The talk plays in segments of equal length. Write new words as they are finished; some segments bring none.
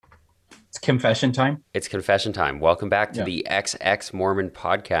confession time. It's confession time. Welcome back to Yeah. the XX Mormon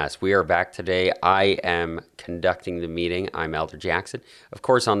podcast. We are back today. I am conducting the meeting. I'm Elder Jaxxxon. Of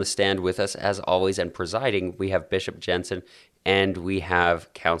course, on the stand with us, as always, and presiding, we have Bishop Jensen and we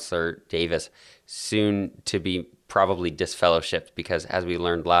have Councilor Davis, soon to be probably disfellowshipped because, as we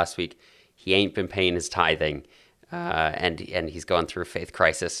learned last week, he ain't been paying his tithing, and he's going through a faith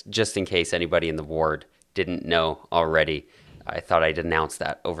crisis. Just in case anybody in the ward didn't know already, I thought I'd announce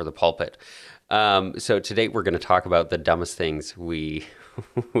that over the pulpit. So today we're going to talk about the dumbest things we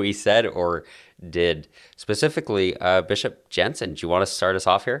we said or did. Specifically, Bishop Jensen, do you want to start us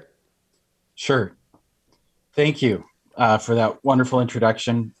off here? Sure. Thank you for that wonderful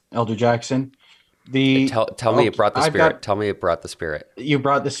introduction, Elder Jaxxxon. Tell me it brought the spirit. Tell me it brought the spirit. You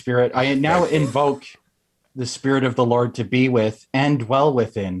brought the spirit. I now invoke the Spirit of the Lord to be with and dwell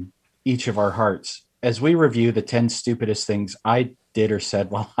within each of our hearts as we review the 10 stupidest things I did or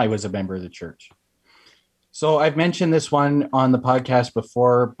said while I was a member of the church. So I've mentioned this one on the podcast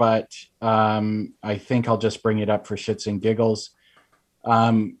before, but I think I'll just bring it up for shits and giggles.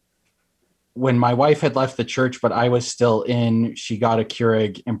 When my wife had left the church, but I was still in, she got a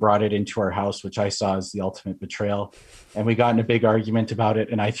Keurig and brought it into our house, which I saw as the ultimate betrayal. And we got in a big argument about it,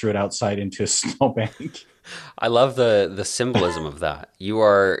 and I threw it outside into a snowbank. I love the symbolism of that.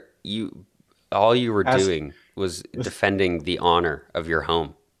 All you were doing was defending the honor of your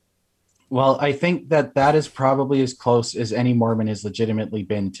home. Well, I think that is probably as close as any Mormon has legitimately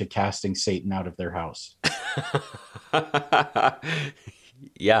been to casting Satan out of their house.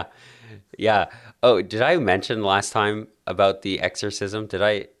 Yeah. Yeah. Oh, did I mention last time about the exorcism? Did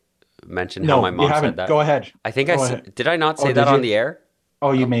I mention how my mom said that? Go ahead. I think did I not say that on the air?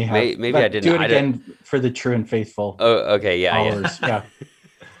 Oh, you may have. Maybe I didn't. Do it again for the true and faithful. Oh, okay. Yeah. Followers. Yeah.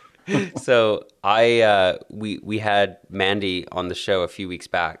 So we had Mandy on the show a few weeks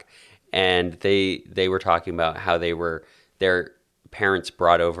back, and they were talking about how their parents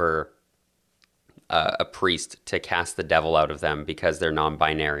brought over a priest to cast the devil out of them because they're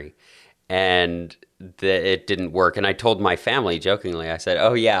non-binary, and it didn't work. And I told my family jokingly, I said,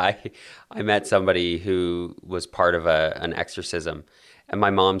 "Oh yeah, I met somebody who was part of an exorcism," and my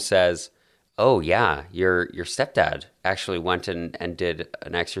mom says, "Oh yeah, your stepdad actually went and did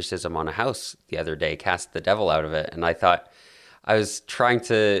an exorcism on a house the other day, cast the devil out of it." And I thought, I was trying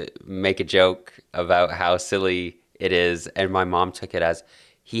to make a joke about how silly it is, and my mom took it as,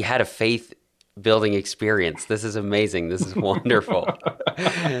 he had a faith building experience. This is amazing. This is wonderful.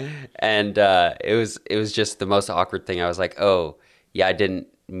 And it was just the most awkward thing. I was like, "Oh yeah, I didn't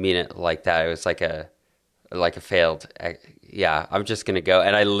mean it like that. It was like a failed. Yeah, I'm just gonna go."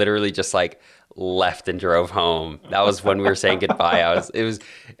 And I literally just left and drove home. That was when we were saying goodbye. I was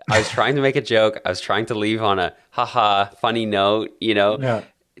trying to make a joke. I was trying to leave on a haha funny note. Yeah.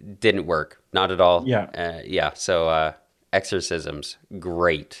 Didn't work. Not at all. Yeah. So exorcisms,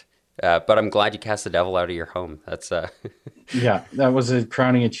 great. But I'm glad you cast the devil out of your home. That's Yeah, that was a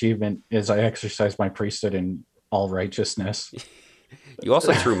crowning achievement as I exercised my priesthood in all righteousness. You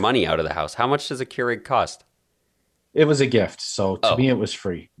also threw money out of the house. How much does a Keurig cost? It was a gift, so to me it was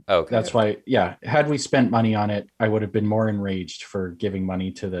free. Okay. That's why, yeah, had we spent money on it, I would have been more enraged for giving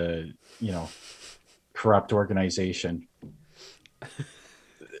money to the, corrupt organization.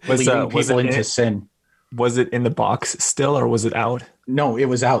 Leading people into sin. Was it in the box still, or was it out? No, it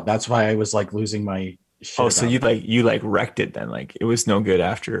was out. That's why I was losing my shit. Oh, so you wrecked it then? It was no good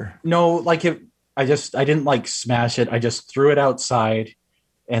after? No, I didn't smash it. I just threw it outside,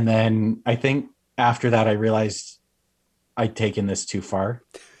 and then I think after that I realized I'd taken this too far,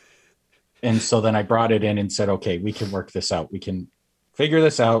 and so then I brought it in and said, "Okay, we can work this out. We can figure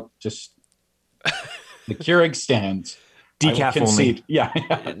this out. Just the Keurig stands." Decaf only. Yeah.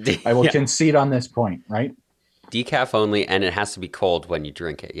 I will concede on this point, right? Decaf only, and it has to be cold when you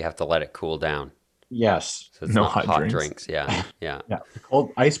drink it. You have to let it cool down. Yes. So it's no not hot drinks. Yeah. Yeah.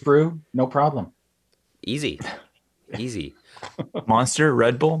 Cold ice brew, no problem. Easy. Monster,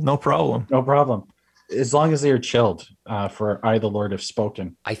 Red Bull, no problem. No problem. As long as they are chilled, for I, the Lord, have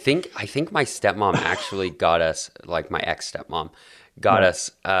spoken. I think my stepmom actually got us, my ex-stepmom, got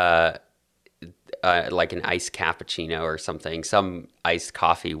us an iced cappuccino or something, some iced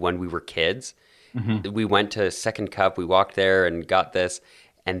coffee when we were kids. Mm-hmm. We went to Second Cup. We walked there and got this.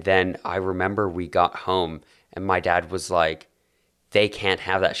 And then I remember we got home and my dad was like, "They can't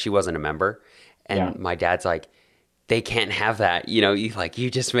have that." She wasn't a member. And my dad's like, "They can't have that. You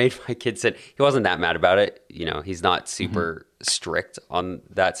just made my kid sit." He wasn't that mad about it. He's not super strict on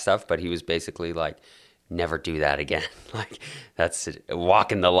that stuff, but he was basically like, "Never do that again." That's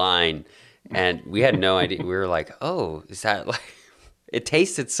walking the line. And we had no idea. We were like, "Oh, is that It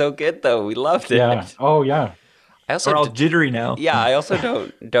tasted so good though. We loved Yeah. it. Oh yeah. I also We're all jittery now. yeah, I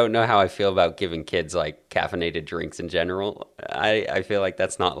also don't know how I feel about giving kids like caffeinated drinks in general. I feel like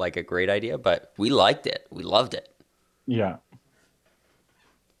that's not like a great idea, but we liked it. We loved it. Yeah.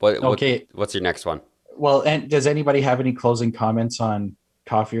 What Okay. what's your next one? Well, and does anybody have any closing comments on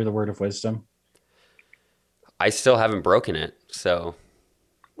coffee or the word of wisdom? I still haven't broken it, so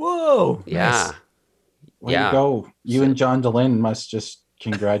Whoa, yeah, nice. Way to yeah. go. You So, and John Dehlin must just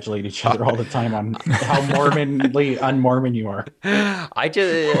congratulate each other all the time on how Mormonly un-Mormon you are. I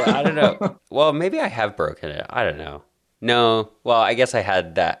don't know. Well, maybe I have broken it. I don't know. No, well, I guess I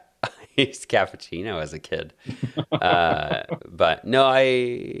had that iced cappuccino as a kid. But no,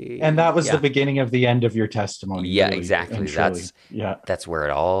 And that was the yeah, beginning of the end of your testimony, yeah, really and exactly. truly. Yeah. That's where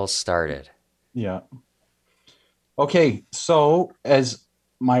it all started. Yeah. Okay. So as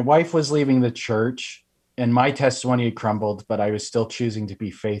my wife was leaving the church and my testimony had crumbled, but I was still choosing to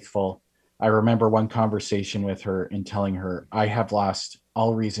be faithful. I remember one conversation with her and telling her, I have lost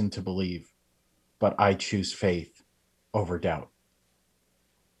all reason to believe, but I choose faith over doubt.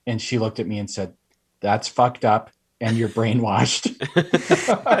 And she looked at me and said, that's fucked up and you're brainwashed.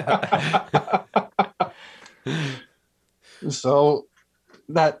 So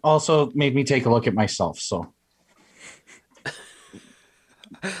that also made me take a look at myself. So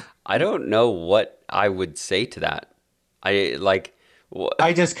I don't know what I would say to that. I like,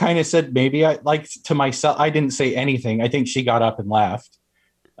 I just kind of said, maybe I like to myself. I didn't say anything. I think she got up and left.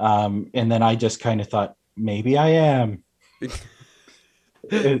 And then I just kind of thought, maybe I am.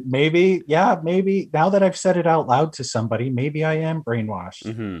 Maybe, yeah, maybe now that I've said it out loud to somebody, maybe I am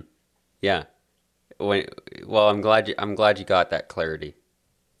brainwashed. hmm yeah. When, well, I'm glad you got that clarity.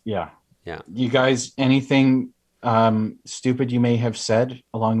 Yeah. Yeah. You guys, anything stupid you may have said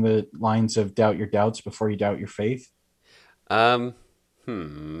along the lines of doubt your doubts before you doubt your faith? Um,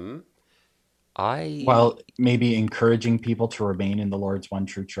 hmm. I While maybe encouraging people to remain in the Lord's one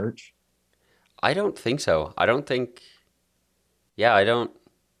true church? I don't think so. I don't think. Yeah, I don't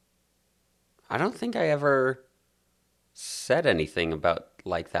think I ever said anything about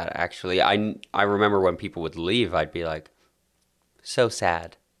like that. Actually, I remember when people would leave, I'd be like, so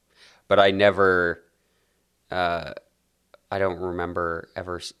sad. But I never. Uh, I don't remember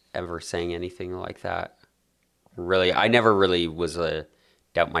ever saying anything like that. Really, I never really was a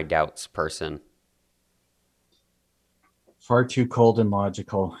doubt my doubts person. Far too cold and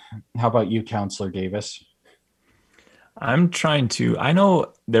logical. How about you, Councilor Davis? I'm trying to. I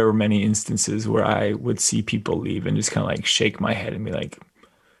know there were many instances where I would see people leave and just kind of like shake my head and be like,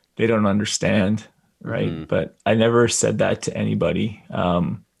 they don't understand, right? hmm But I never said that to anybody.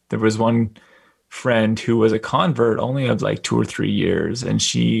 There was one friend who was a convert only of like 2 or 3 years, and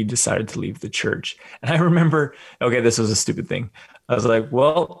she decided to leave the church. And I remember, okay, this was a stupid thing. I was like,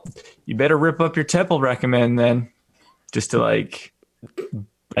 well, you better rip up your temple recommend then, just to like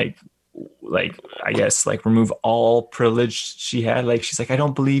like I guess like remove all privilege she had. Like she's like, I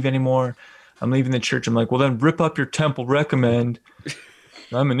don't believe anymore. I'm leaving the church. I'm like, well then rip up your temple recommend.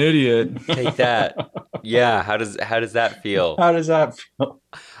 I'm an idiot. Take that. Yeah. How does that feel? How does that feel?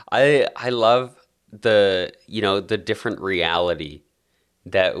 I love the different reality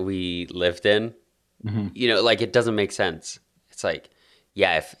that we lived in. Mhm. Like it doesn't make sense. It's like,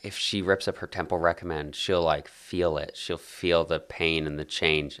 yeah, if she rips up her temple recommend, she'll like feel it. She'll feel the pain and the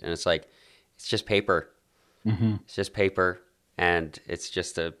change. And it's like, it's just paper. Mhm. It's just paper and it's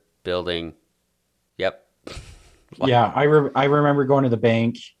just a building. Yep. Yeah, I remember going to the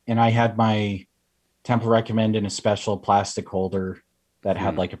bank and I had my temple recommend in a special plastic holder that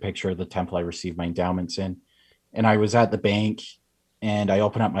had Hmm. like a picture of the temple I received my endowments in. And I was at the bank and I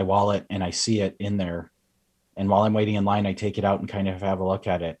open up my wallet and I see it in there. And while I'm waiting in line, I take it out and kind of have a look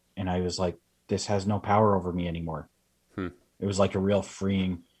at it. And I was like, this has no power over me anymore. Hmm. It was like a real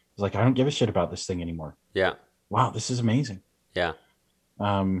freeing. It was like, I don't give a shit about this thing anymore. Yeah. Wow, this is amazing. Yeah.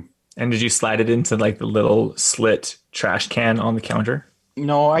 Um, And did you slide it into like the little slit trash can on the counter?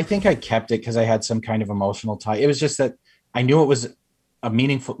 no, I think I kept it because I had some kind of emotional tie. It was just that I knew it was a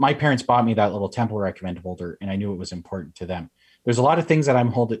meaningful. My parents bought me that little temple recommend holder, and I knew it was important to them. There's a lot of things that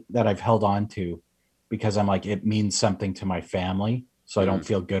I've held on to because I'm like it means something to my family, so I Hmm. don't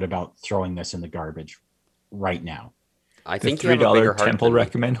feel good about throwing this in the garbage right now. I The think you three have a dollar bigger heart temple than me.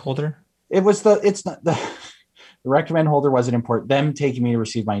 recommend holder? It's not the recommend holder wasn't important. Them taking me to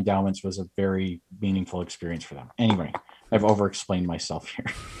receive my endowments was a very meaningful experience for them. Anyway, I've over explained myself here.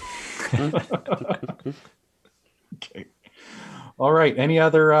 Okay. All right. Any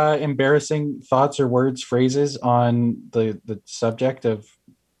other embarrassing thoughts or words, phrases on the subject of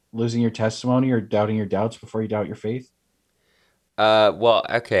losing your testimony or doubting your doubts before you doubt your faith? Well,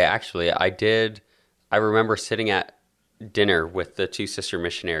 okay, actually, I did. I remember sitting at dinner with the two sister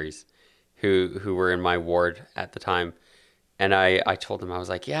missionaries who were in my ward at the time, and I told them I was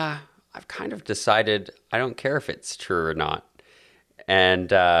like, yeah, I've kind of decided I don't care if it's true or not.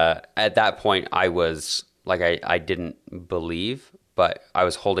 And at that point, I was like, I didn't believe, but I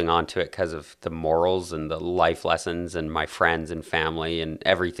was holding on to it because of the morals and the life lessons and my friends and family and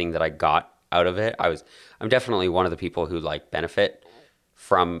everything that I got out of it. I'm definitely one of the people who like benefit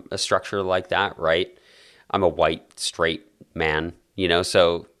from a structure like that, right? I'm a white, straight man,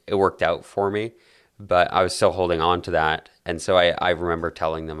 so it worked out for me. But I was still holding on to that. And so I remember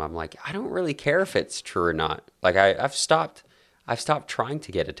telling them, I'm like, I don't really care if it's true or not. Like I've stopped trying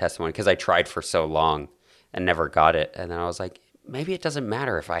to get a testimony because I tried for so long and never got it. And then I was like, maybe it doesn't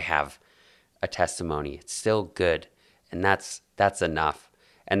matter if I have a testimony. It's still good. And that's enough.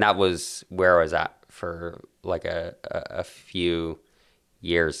 And that was where I was at for like a few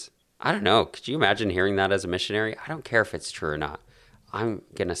years. I don't know. Could you imagine hearing that as a missionary? I don't care if it's true or not. I'm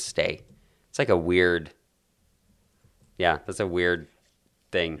going to stay. It's like that's a weird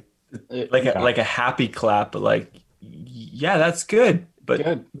thing. Like a happy clap, but like, yeah, that's good. But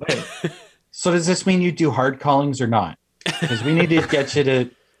Good. So does this mean you do hard callings or not? Because we need to get you to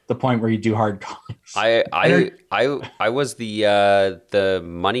the point where you do hard callings. I was the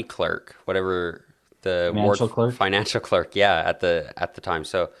money clerk, whatever the Financial clerk? financial clerk, yeah, at the time.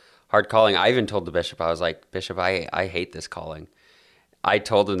 So hard calling. I even told the bishop, I was like, Bishop, I hate this calling. I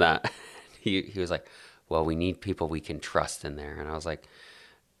told him that. He was like, well, we need people we can trust in there. And I was like,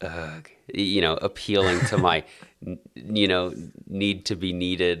 ugh, appealing to my, need to be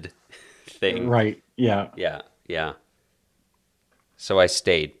needed thing. Right. Yeah. Yeah. Yeah. So I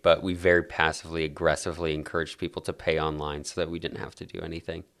stayed, but we very passively, aggressively encouraged people to pay online so that we didn't have to do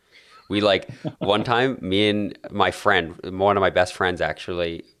anything. We one time, me and my friend, one of my best friends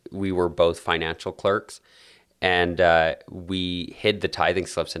actually, we were both financial clerks, and we hid the tithing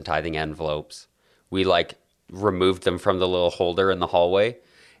slips and tithing envelopes. We removed them from the little holder in the hallway,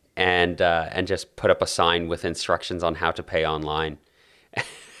 and just put up a sign with instructions on how to pay online,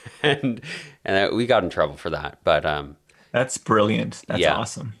 and we got in trouble for that. But that's brilliant. That's yeah,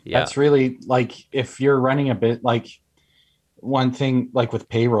 awesome. yeah, That's really if you're running a bit one thing with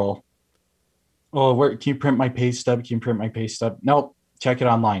payroll. Oh, where can you print my pay stub? Can you print my pay stub? Nope. Check it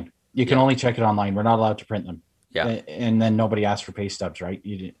online. You can only check it online. We're not allowed to print them. yeah. And then nobody asks for pay stubs, right?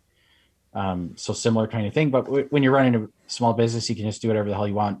 You did. So similar kind of thing. But when you're running a small business, you can just do whatever the hell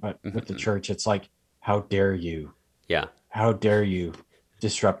you want. But with the church, it's like, how dare you? Yeah. How dare you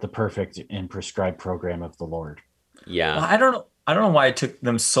disrupt the perfect and prescribed program of the Lord? Yeah. Well, I don't know why it took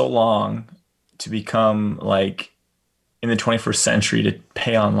them so long to become in the 21st century to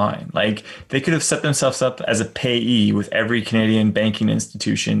pay online. Like they could have set themselves up as a payee with every Canadian banking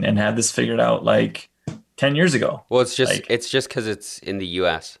institution and had this figured out 10 years ago. Well, it's just because it's in the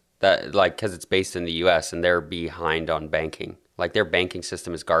U.S. that because it's based in the U.S. and they're behind on banking. Like their banking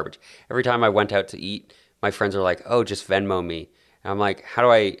system is garbage. Every time I went out to eat, my friends are like, "Oh, just Venmo me." And I'm like, "How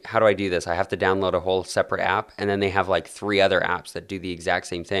do I do this? I have to download a whole separate app." And then they have 3 other apps that do the exact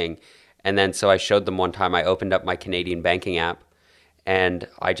same thing. And then so I showed them one time, I opened up my Canadian banking app and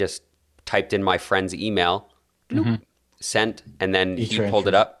I just typed in my friend's email, sent, and then he pulled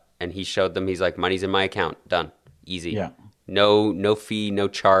it up and he showed them, he's like, money's in my account, done, easy. Yeah. No fee, no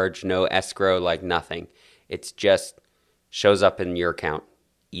charge, no escrow, nothing. It's just shows up in your account,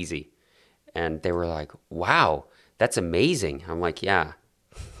 easy. And they were like, wow, that's amazing. I'm like, yeah,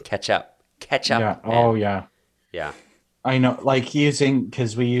 catch up. Yeah. Man. Oh, yeah. Yeah. I know,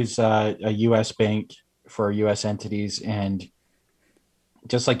 because we use a U.S. bank for U.S. entities, and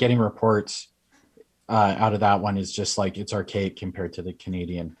just getting reports out of that one is just it's archaic compared to the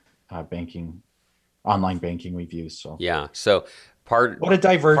Canadian online banking we've used. So yeah, so what a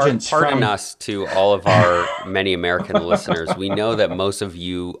divergence! Pardon us to all of our many American listeners. We know that most of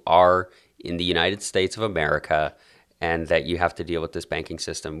you are in the United States of America, and that you have to deal with this banking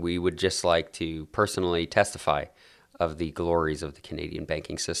system. We would just like to personally testify of the glories of the Canadian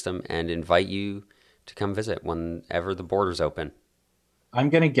banking system and invite you to come visit whenever the borders open.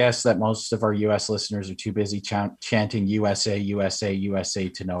 I'm going to guess that most of our U.S. listeners are too busy chanting USA, USA, USA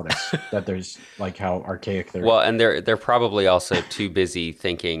to notice that there's how archaic they're. Well, and they're probably also too busy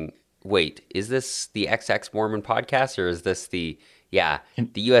thinking, wait, is this the XX Mormon podcast or is this the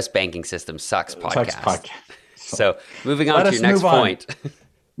U.S. banking system sucks podcast? So moving on to your next point.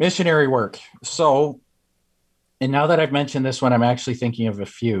 Missionary work. So, and now that I've mentioned this one, I'm actually thinking of a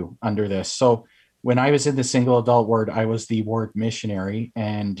few under this. So when I was in the single adult ward, I was the ward missionary,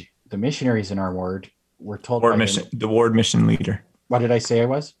 and the missionaries in our ward we're told Ward by mission, him. the ward mission leader, What did I say I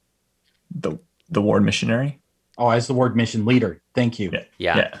was? the ward missionary. Oh, I was the ward mission leader. Thank you. Yeah.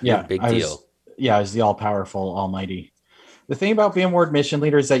 Yeah, Yeah. you're a Yeah, big I deal. was. Yeah, I was the all-powerful, almighty. The thing about being ward mission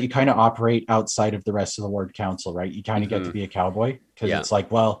leader is that you kind of operate outside of the rest of the ward council, right? You kind of get to be a cowboy because Yeah. it's like,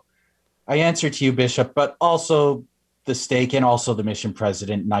 well, I answer to you, Bishop, but also the stake and also the mission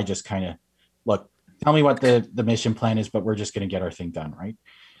president. And I just kind of look, tell me what the mission plan is, but we're just going to get our thing done, right?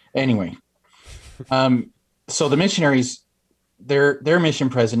 Anyway, so the missionaries, their mission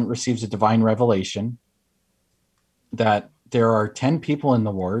president receives a divine revelation that there are 10 people in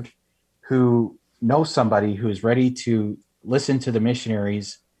the ward who know somebody who is ready to listen to the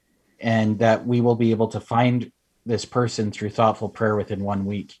missionaries, and that we will be able to find this person through thoughtful prayer within 1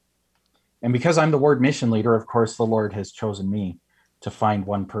 week. And because I'm the ward mission leader, of course, the Lord has chosen me to find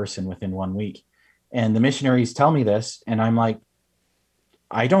one person within 1 week. And the missionaries tell me this, and I'm like,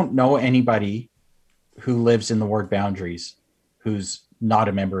 I don't know anybody who lives in the ward boundaries who's not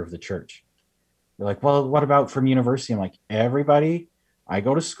a member of the church. They're like, well, what about from university? I'm like, everybody I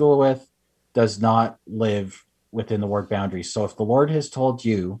go to school with does not live within the ward boundaries. So if the Lord has told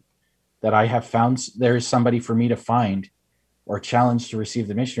you that I have found there is somebody for me to find or challenge to receive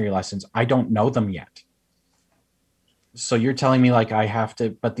the missionary lessons, I don't know them yet. So you're telling me like I have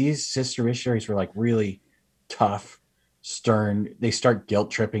to, but these sister missionaries were like really tough, stern. They start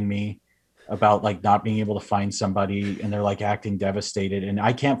guilt tripping me about like not being able to find somebody, and they're like acting devastated, and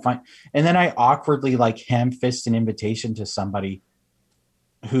I can't find, and then I awkwardly like ham fist an invitation to somebody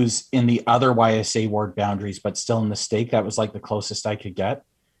who's in the other YSA ward boundaries, but still in the stake. That was like the closest I could get.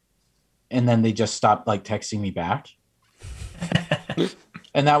 And then they just stopped like texting me back.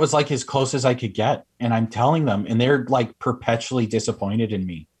 And that was like as close as I could get. And I'm telling them, and they're like perpetually disappointed in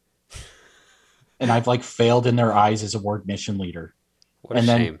me. And I've like failed in their eyes as a ward mission leader. What a and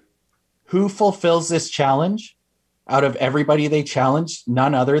shame. Then who fulfills this challenge out of everybody they challenged?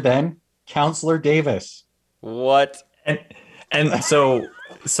 None other than Councilor Davis. What? And so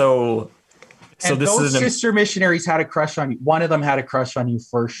and this those is sister missionaries had a crush on you. One of them had a crush on you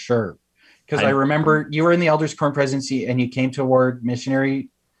for sure. Because I remember you were in the Elders Quorum presidency and you came to a ward missionary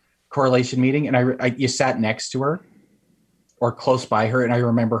correlation meeting, and you sat next to her or close by her, and I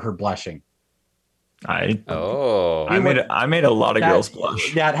remember her blushing. I made a lot of girls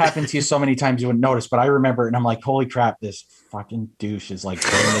blush. That happened to you so many times you wouldn't notice, but I remember it, and I'm like, holy crap, this fucking douche is like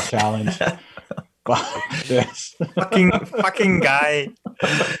doing the challenge. This fucking guy.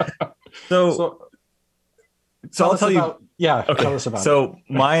 So I'll tell you. Yeah. Okay. Tell us about it. So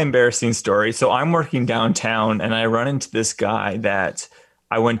my embarrassing story. So I'm working downtown and I run into this guy that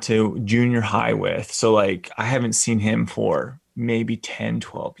I went to junior high with. So like I haven't seen him for maybe 10,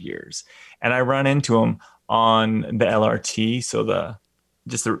 12 years. And I run into him on the LRT. So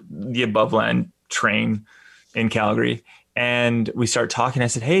the above land train in Calgary. And we start talking. I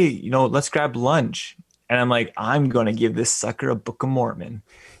said, hey, let's grab lunch. And I'm like, I'm going to give this sucker a Book of Mormon.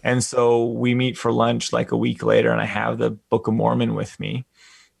 And so we meet for lunch like a week later, and I have the Book of Mormon with me.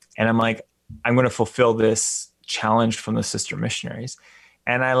 And I'm like, I'm going to fulfill this challenge from the sister missionaries.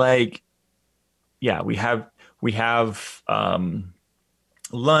 And we have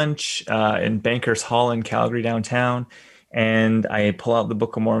lunch in Bankers Hall in Calgary downtown. And I pull out the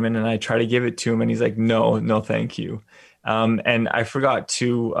Book of Mormon and I try to give it to him. And he's like, no, thank you. And I forgot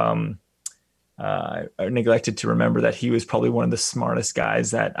to, I neglected to remember that he was probably one of the smartest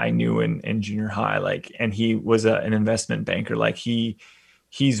guys that I knew in junior high. And he was an investment banker. Like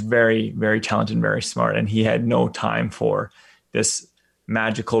he's very, very talented, very smart. And he had no time for this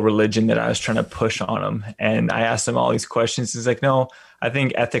magical religion that I was trying to push on him. And I asked him all these questions. He's like, no, I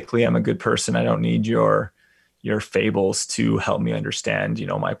think ethically I'm a good person. I don't need your fables to help me understand,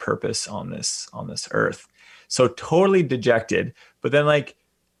 my purpose on this earth. So totally dejected. But then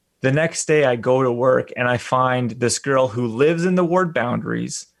the next day I go to work and I find this girl who lives in the ward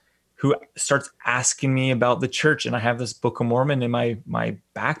boundaries who starts asking me about the church. And I have this Book of Mormon in my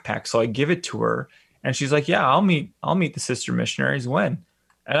backpack. So I give it to her and she's like, yeah, I'll meet the sister missionaries when.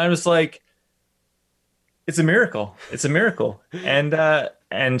 And I was like, it's a miracle. It's a miracle.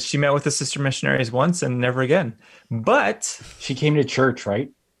 And she met with the sister missionaries once and never again. But she came to church, right?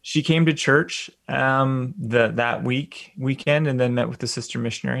 She came to church that weekend and then met with the sister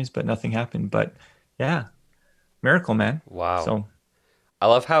missionaries, but nothing happened. But yeah, miracle, man. Wow. So I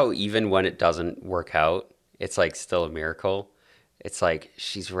love how even when it doesn't work out, it's like still a miracle. It's like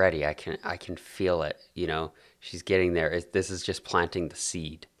she's ready. I can feel it. She's getting there. This is just planting the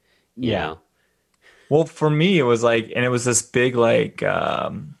seed. You know? Well, for me, it was and it was this big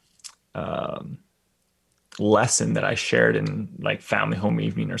lesson that I shared in like family home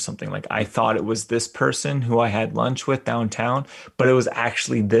evening or something. Like I thought it was this person who I had lunch with downtown, but it was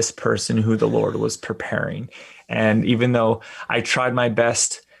actually this person who the Lord was preparing. And even though I tried my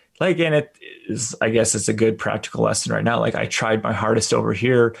best, like, and it is, I guess it's a good practical lesson right now. Like I tried my hardest over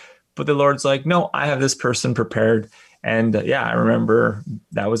here, but the Lord's like, no, I have this person prepared. And yeah, I remember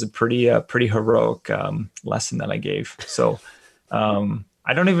that was a pretty heroic lesson that I gave. So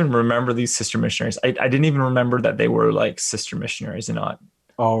I don't even remember these sister missionaries. I didn't even remember that they were like sister missionaries and not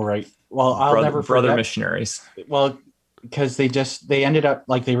All right. Well, I'll never brother forget. missionaries. Well, because they ended up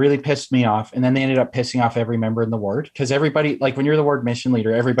like they really pissed me off, and then they ended up pissing off every member in the ward, because everybody, like when you're the ward mission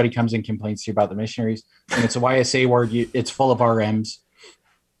leader, everybody comes and complains to you about the missionaries, and it's a YSA ward. It's full of RMs,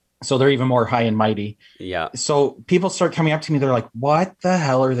 so they're even more high and mighty. Yeah. So people start coming up to me. They're like, "What the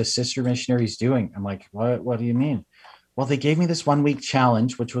hell are the sister missionaries doing?" I'm like, "What? What do you mean?" Well, they gave me this 1 week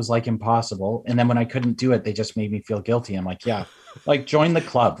challenge, which was like impossible. And then when I couldn't do it, they just made me feel guilty. I'm like, yeah, like join the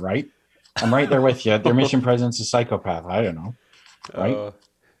club, right? I'm right there with you. Their mission president's a psychopath. I don't know. Right.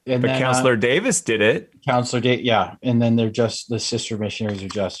 And But then Councilor Davis did it. yeah. And then they're just, the sister missionaries are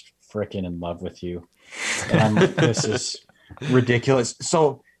just freaking in love with you. And I'm like, this is ridiculous.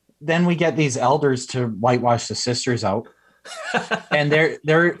 So then we get these elders to whitewash the sisters out. And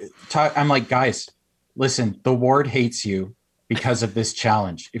I'm like, guys, listen, the ward hates you because of this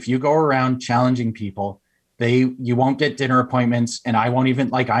challenge. If you go around challenging people, you won't get dinner appointments, and I won't even,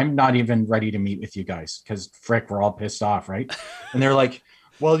 like, I'm not even ready to meet with you guys because frick, we're all pissed off, right? And they're like,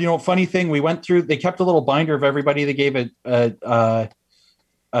 well, funny thing, we went through, they kept a little binder of everybody they gave a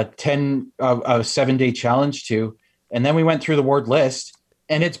 7-day challenge to, and then we went through the ward list,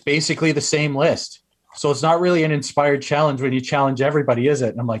 and it's basically the same list. So it's not really an inspired challenge when you challenge everybody, is it?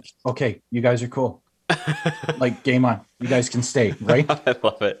 And I'm like, okay, you guys are cool. Like, game on. You guys can stay, right? I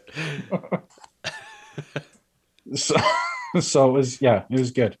love it. So it was, yeah, it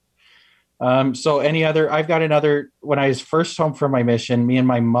was good. So I've got another, when I was first home from my mission, me and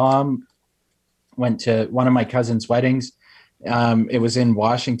my mom went to one of my cousin's weddings. It was in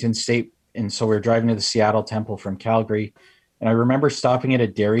Washington State. And so we were driving to the Seattle Temple from Calgary. And I remember stopping at a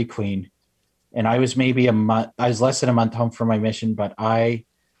Dairy Queen, and I was less than a month home from my mission, but I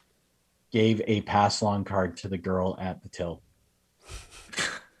gave a pass along card to the girl at the till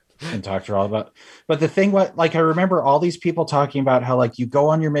and talked to her all about. But the thing, I remember all these people talking about how, like, you go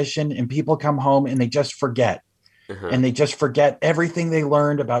on your mission and people come home and they just forget. And they just forget everything they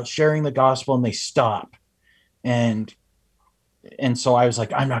learned about sharing the gospel, and they stop. And so I was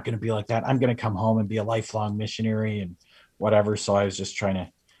like, I'm not going to be like that. I'm going to come home and be a lifelong missionary and whatever. So I was just trying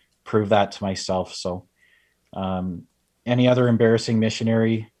to prove that to myself. So, any other embarrassing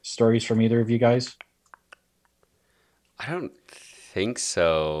missionary stories from either of you guys? I don't think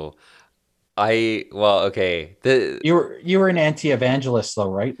so. Okay. You were an anti-evangelist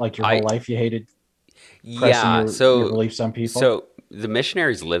though, right? Like your whole life you hated pressing your beliefs on people. So the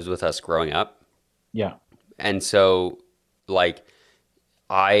missionaries lived with us growing up. Yeah. And so, like,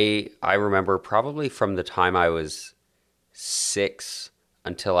 I remember probably from the time I was 6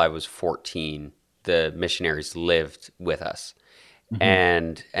 until I was 14, the missionaries lived with us.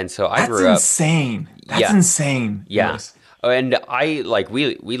 And so I grew up. That's insane. That's insane. Yeah. Yes. And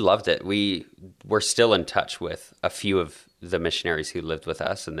we loved it. We're still in touch with a few of the missionaries who lived with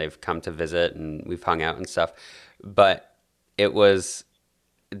us, and they've come to visit, and we've hung out and stuff. But that was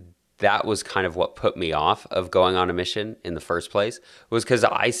kind of what put me off of going on a mission in the first place, was because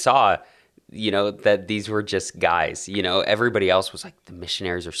I saw, that these were just guys. Everybody else was like, the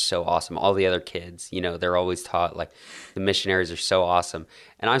missionaries are so awesome. All the other kids, they're always taught like the missionaries are so awesome.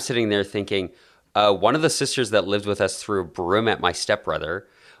 And I'm sitting there thinking, one of the sisters that lived with us threw a broom at my stepbrother.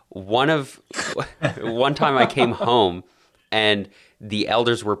 One time I came home and the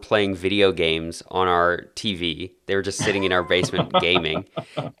elders were playing video games on our TV. They were just sitting in our basement gaming.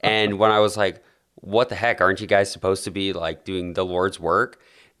 And when I was like, what the heck? Aren't you guys supposed to be like doing the Lord's work?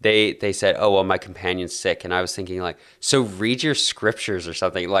 They said, oh, well, my companion's sick. And I was thinking like, so read your scriptures or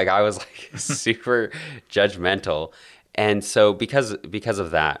something. Like I was like super judgmental. And so because of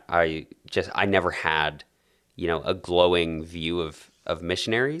that, I never had, a glowing view of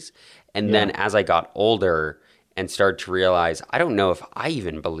missionaries. And then as I got older and started to realize, I don't know if I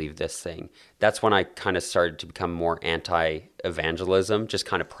even believe this thing, that's when I kind of started to become more anti-evangelism, just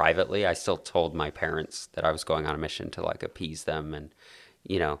kind of privately. I still told my parents that I was going on a mission to like appease them. And,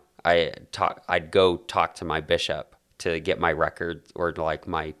 I'd go talk to my bishop to get my record or like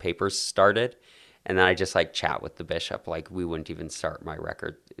my papers started. And then I just like chat with the bishop. Like we wouldn't even start my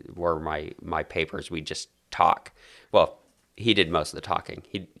record or my papers. We just talk. Well, he did most of the talking.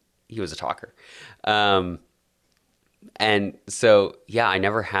 He was a talker. And so, yeah, I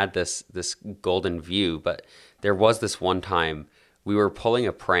never had this golden view, but there was this one time we were pulling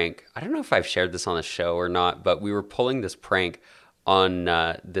a prank. I don't know if I've shared this on the show or not, but we were pulling this prank on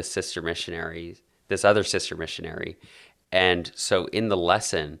this other sister missionary. And so in the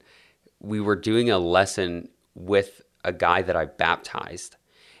lesson, we were doing a lesson with a guy that I baptized,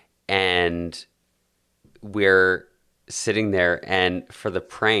 and we're sitting there, and for the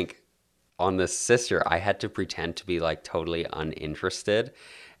prank on this sister, I had to pretend to be like totally uninterested.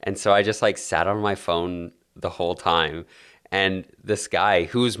 And so I just like sat on my phone the whole time. And this guy,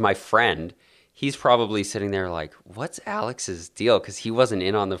 who's my friend, he's probably sitting there like, what's Alex's deal? Because he wasn't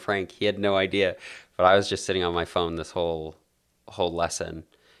in on the prank. He had no idea. But I was just sitting on my phone this whole lesson.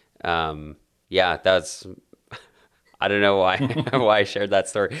 Yeah, that's, I don't know why why I shared that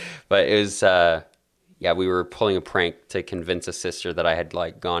story. But it was yeah, we were pulling a prank to convince a sister that I had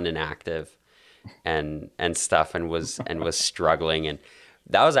like gone inactive and stuff, and was struggling. And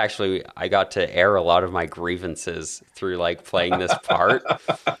that was actually, I got to air a lot of my grievances through like playing this part.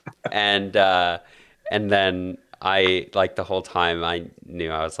 And then I, like, the whole time I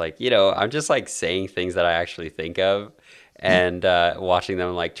knew, I was like, I'm just like saying things that I actually think of, and watching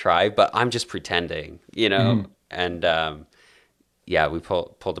them like try, but I'm just pretending, and yeah, we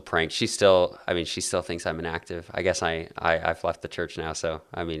pulled a prank. She still thinks I'm inactive. I guess I've left the church now, so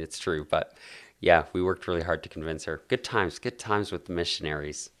I mean, it's true. But yeah, we worked really hard to convince her. Good times with the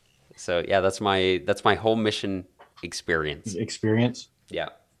missionaries. So yeah, that's my whole mission experience. Yeah.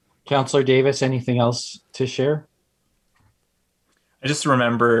 Councilor Davis, anything else to share? I just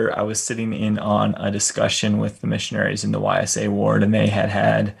remember I was sitting in on a discussion with the missionaries in the YSA ward, and they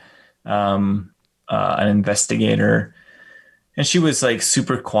had an investigator. And she was like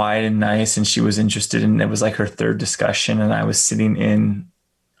super quiet and nice, and she was interested, and it was like her third discussion. And I was sitting in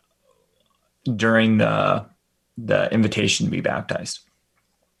during the invitation to be baptized.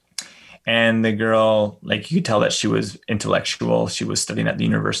 And the girl, like, you could tell that she was intellectual. She was studying at the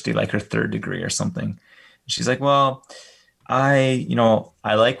university, like her third degree or something. She's like, well, I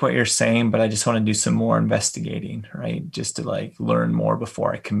like what you're saying, but I just want to do some more investigating, right? Just to like learn more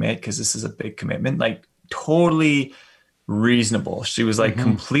before I commit, because this is a big commitment. Like, totally reasonable. She was like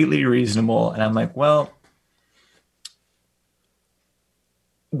completely reasonable. And I'm like, well,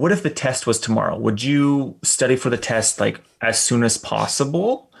 what if the test was tomorrow? Would you study for the test like as soon as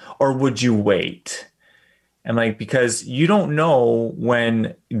possible, or would you wait? And like, because you don't know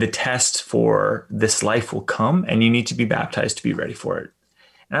when the test for this life will come, and you need to be baptized to be ready for it.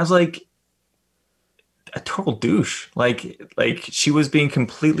 And I was like, a total douche. Like she was being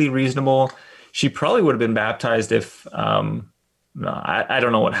completely reasonable. She probably would have been baptized if, I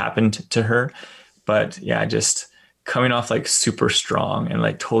don't know what happened to her, but yeah, just coming off like super strong and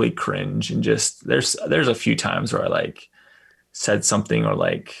like totally cringe. And just, there's a few times where I like said something or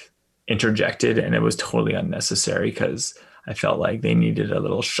like interjected, and it was totally unnecessary because I felt like they needed a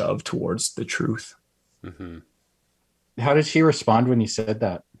little shove towards the truth. Mm-hmm. How did she respond when you said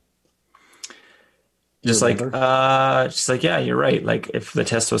that? Just like, she's like, yeah, you're right. Like, if the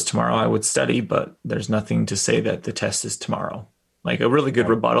test was tomorrow, I would study, but there's nothing to say that the test is tomorrow. Like, a really good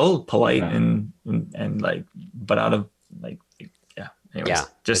rebuttal, polite and like, but out of like, yeah. Anyways, yeah.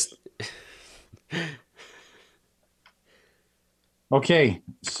 Just. Okay.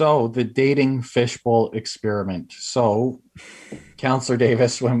 So the dating fishbowl experiment. So Councilor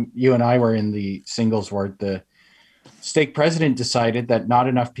Davis, when you and I were in the singles ward, the stake president decided that not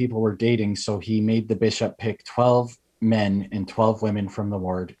enough people were dating, so he made the bishop pick 12 men and 12 women from the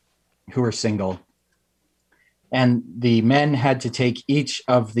ward who were single. And the men had to take each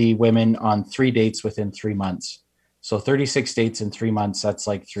of the women on 3 dates within 3 months. So 36 dates in 3 months, that's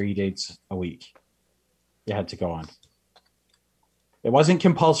like 3 dates a week you had to go on. It wasn't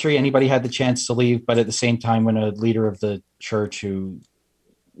compulsory. Anybody had the chance to leave, but at the same time, when a leader of the church who,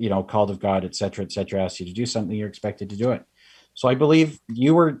 called of God, et cetera, asks you to do something, you're expected to do it. So I believe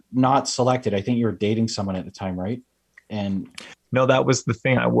you were not selected. I think you were dating someone at the time, right? And no, that was the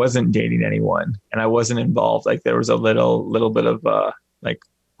thing. I wasn't dating anyone, and I wasn't involved. Like, there was a little bit of like,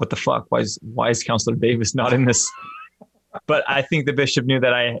 what the fuck? Why is Councilor Davis not in this? But I think the bishop knew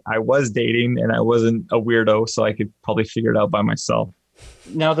that I was dating and I wasn't a weirdo, so I could probably figure it out by myself.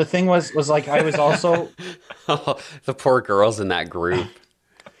 Now the thing was like, I was also the poor girls in that group.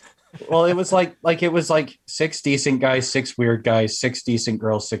 Well, it was like 6 decent guys, 6 weird guys, 6 decent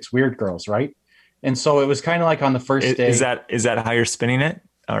girls, 6 weird girls, right? And so it was kind of like on the first day. Is that how you're spinning it?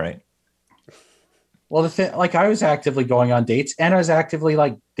 All right. Well, the thing, like, I was actively going on dates, and I was actively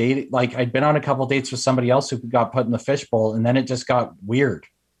like dating. Like, I'd been on a couple dates with somebody else who got put in the fishbowl, and then it just got weird.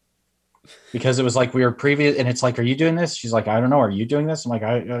 because it was like we were previous, and it's like, are you doing this? She's like, I don't know. Are you doing this? I'm like,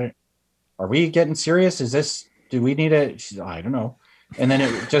 are we getting serious? Is this, do we need it? She's, I don't know. And then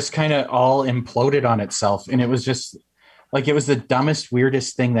it just kind of all imploded on itself. And it was just like, it was the dumbest,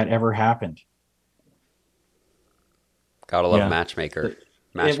 weirdest thing that ever happened. Gotta love matchmaker.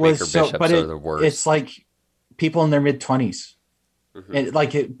 It was bishops are the worst. It's like people in their mid 20s.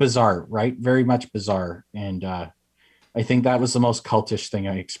 Bizarre, right? Very much bizarre. And I think that was the most cultish thing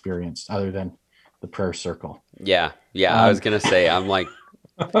I experienced, other than the prayer circle. Yeah. I was gonna say, I'm like,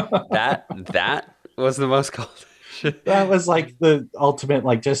 that was the most cultish. That was like the ultimate,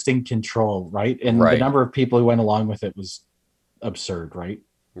 like, just in control, right? And the number of people who went along with it was absurd, right?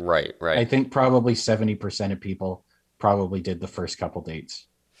 Right. I think probably 70% of people probably did the first couple dates.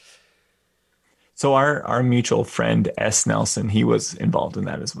 So our mutual friend S. Nelson, he was involved in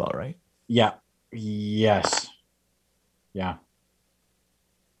that as well, right? Yeah. Yes. Yeah.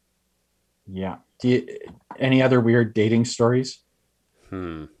 Any other weird dating stories?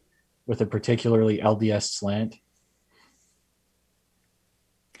 With a particularly LDS slant?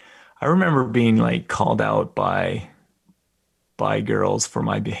 I remember being like called out by girls for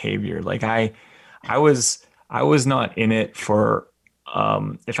my behavior. Like I was not in it for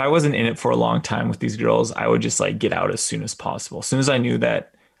if I wasn't in it for a long time with these girls, I would just like get out as soon as possible. As soon as I knew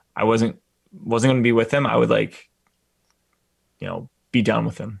that I wasn't going to be with them, I would like, be done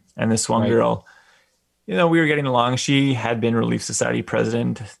with them. And this one girl, we were getting along. She had been Relief Society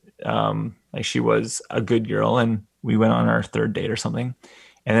president. Like she was a good girl, and we went on our third date or something.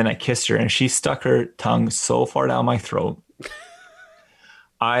 And then I kissed her, and she stuck her tongue so far down my throat.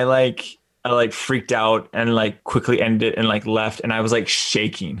 I freaked out and like quickly ended it and like left. And I was like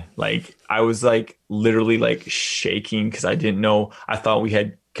shaking. Like I was like literally like shaking because I didn't know. I thought we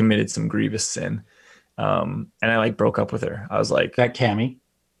had committed some grievous sin. And I like broke up with her. I was like, that Cammie?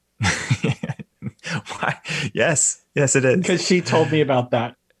 Why? Yes, it is. Because she told me about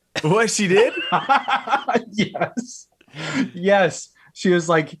that. What, she did? Yes. She was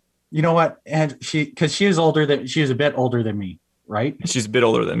like, you know what? And because she was a bit older than me, right? She's a bit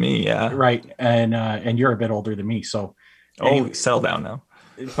older than me, yeah. Right. And you're a bit older than me. So anyway, settle down now.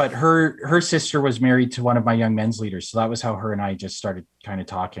 But her sister was married to one of my young men's leaders. So that was how her and I just started kind of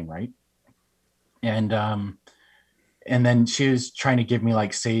talking, right? And then she was trying to give me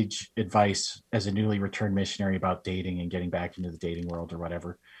like sage advice as a newly returned missionary about dating and getting back into the dating world or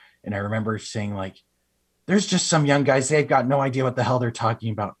whatever. And I remember saying like, there's just some young guys, they've got no idea what the hell they're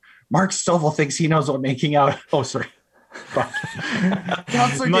talking about. Mark Stovall thinks he knows what making out. Oh, sorry.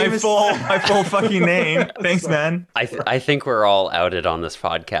 Councilor Davis. My full fucking name. Thanks, man. I think we're all outed on this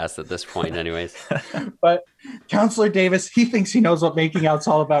podcast at this point anyways. But Councilor Davis, he thinks he knows what making out's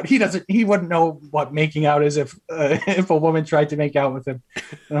all about. He wouldn't know what making out is if a woman tried to make out with him.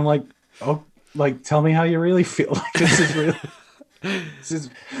 And I'm like, oh, like, tell me how you really feel. Like, this is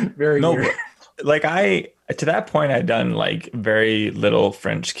very weird. Like to that point, I'd done like very little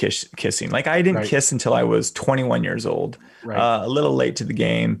French kissing. Like I didn't kiss until I was 21 years old, a little late to the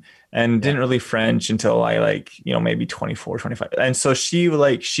game, and didn't really French until I like, maybe 24, 25. And so she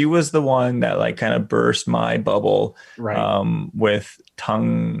was the one that like kind of burst my bubble, with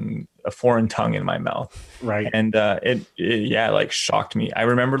a foreign tongue in my mouth. Right. And it like shocked me. I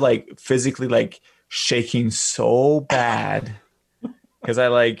remember like physically like shaking so bad because I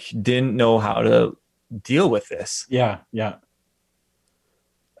like didn't know how to deal with this. Yeah.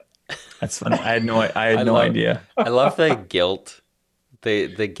 That's funny. I had no idea. I love the guilt,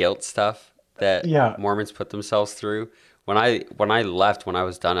 the guilt stuff that Mormons put themselves through. When I left, when I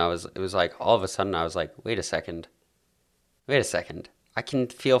was done, it was like all of a sudden I was like, wait a second. I can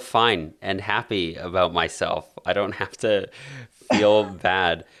feel fine and happy about myself. I don't have to feel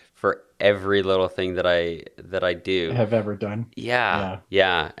bad for every little thing that I do have ever done. Yeah.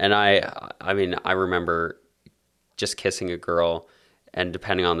 And I mean, I remember just kissing a girl, and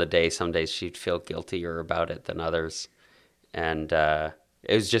depending on the day, some days she'd feel guiltier about it than others. And it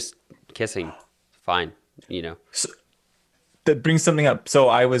was just kissing, fine, So that brings something up. So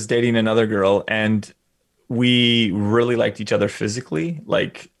I was dating another girl, and we really liked each other physically,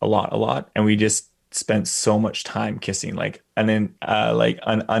 like a lot. And we just spent so much time kissing, like, and then like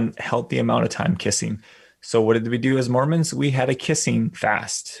an unhealthy amount of time kissing. So what did we do as Mormons? We had a kissing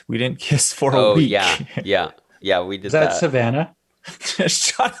fast. We didn't kiss for a week. Yeah, we did. Is that Savannah?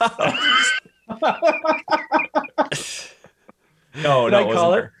 Shut up. No, did I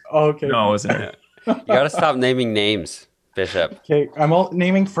call her? Oh, okay. No, it wasn't her. You gotta stop naming names, Bishop. Okay, I'm all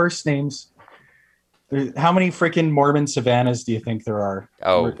naming first names. How many freaking Mormon Savannahs do you think there are?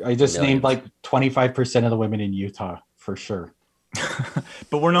 Oh, I just millions. named like 25% of the women in Utah for sure.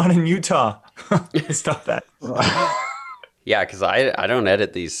 But we're not in Utah. Stop that. Yeah, because I don't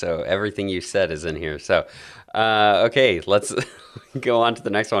edit these, so everything you said is in here. So, okay, let's go on to the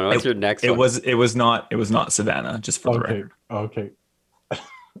next one. What's your next one? It was not Savannah, just for the Okay. record. Okay.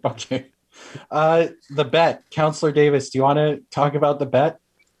 Okay. The bet. Councilor Davis, do you want to talk about the bet?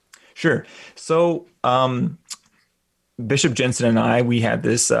 Sure. So, Bishop Jensen and I, we had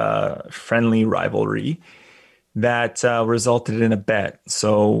this friendly rivalry that resulted in a bet.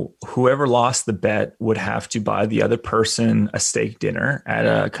 So whoever lost the bet would have to buy the other person a steak dinner at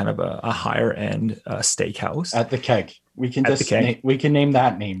a kind of a higher end steakhouse. At the Keg. We can At the just Keg. we can name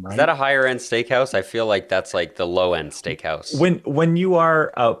that name, right? Is that a higher end steakhouse? I feel like that's like the low end steakhouse. When you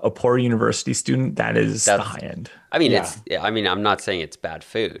are a poor university student, that's the high end. I mean, Yeah. I'm not saying it's bad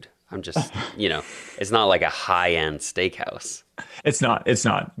food. I'm just, it's not like a high end steakhouse. It's not.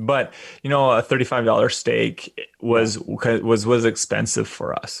 But a $35 steak was expensive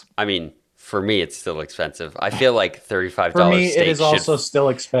for us. I mean, for me, it's still expensive. I feel like $35 For me, steak it is also still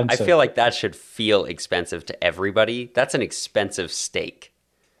expensive. I feel like that should feel expensive to everybody. That's an expensive steak.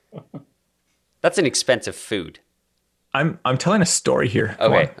 That's an expensive food. I'm telling a story here.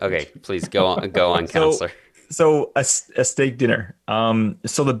 Okay. Please go on, Counselor. So a steak dinner.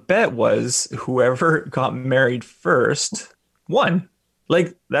 So the bet was whoever got married first won.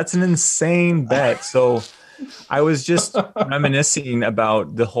 Like, that's an insane bet. So I was just reminiscing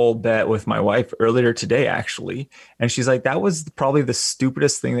about the whole bet with my wife earlier today, actually. And she's like, that was probably the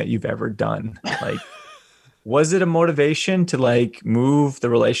stupidest thing that you've ever done. Like, was it a motivation to like move the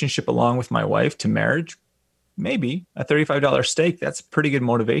relationship along with my wife to marriage? Maybe. A $35 steak, that's pretty good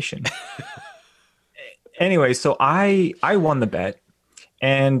motivation. Anyway, so I won the bet,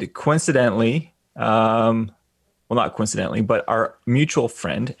 and coincidentally, well, not coincidentally, but our mutual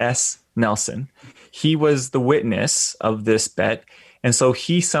friend, S. Nelson, he was the witness of this bet. And so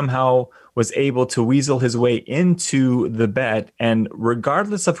he somehow was able to weasel his way into the bet. And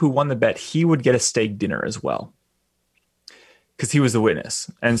regardless of who won the bet, he would get a steak dinner as well, because he was the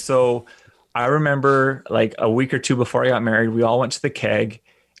witness. And so I remember like a week or two before I got married, we all went to the Keg.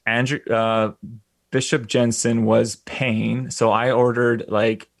 Bishop Jensen was paying. So I ordered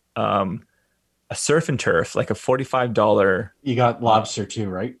like a surf and turf, like a $45. You got lobster too,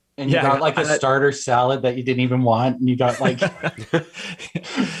 right? And you Yeah, got like a starter salad that you didn't even want, and you got like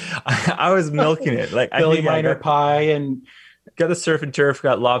I was milking it, like Billy Miner pie, and got the surf and turf,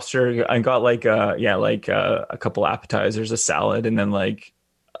 got lobster, and got like a couple appetizers, a salad, and then like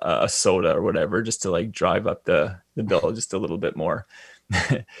a soda or whatever, just to like drive up the bill just a little bit more.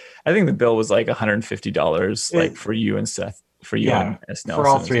 I think the bill was like $150, like for you and Seth, for you and S. Nelson, for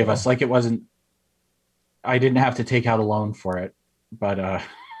all three of us. Like, it wasn't. I didn't have to take out a loan for it, but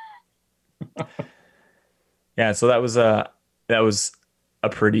yeah. So that was a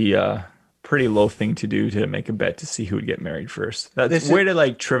pretty low thing to do, to make a bet to see who would get married first. That's way to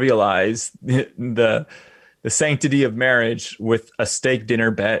like trivialize the sanctity of marriage with a steak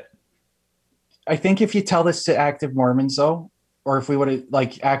dinner bet. I think if you tell this to active Mormons, though, or if we would have,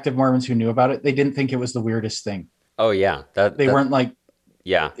 like, active Mormons who knew about it, they didn't think it was the weirdest thing. Oh yeah, they weren't like,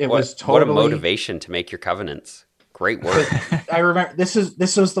 yeah. Was totally what a motivation to make your covenants. Great work. I remember this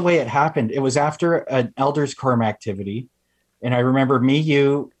was the way it happened. It was after an elders quorum activity, and I remember me,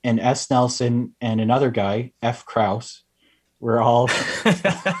 you, and S. Nelson and another guy, F. Krause, were all,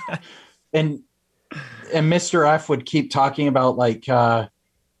 and Mr. F would keep talking about like,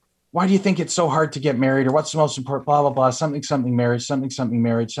 why do you think it's so hard to get married, or what's the most important, blah, blah, blah, something, marriage, something,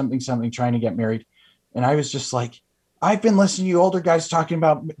 marriage, something, trying to get married. And I was just like, I've been listening to you older guys talking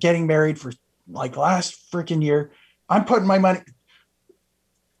about getting married for like last freaking year. I'm putting my money.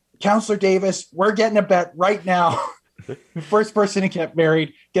 Councilor Davis, we're getting a bet right now. The first person to get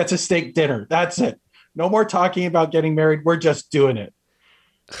married gets a steak dinner. That's it. No more talking about getting married. We're just doing it.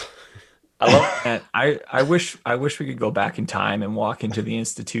 I love that. I wish we could go back in time and walk into the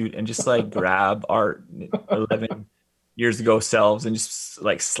Institute and just like grab our 11 years ago selves and just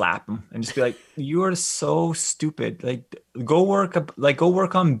like slap them and just be like, you are so stupid. Like, go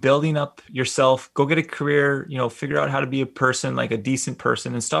work on building up yourself. Go get a career, figure out how to be a person, like a decent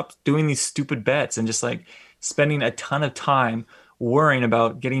person, and stop doing these stupid bets and just like spending a ton of time worrying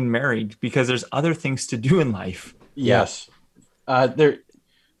about getting married, because there's other things to do in life. Yes.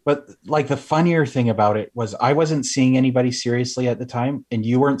 But like, the funnier thing about it was I wasn't seeing anybody seriously at the time, and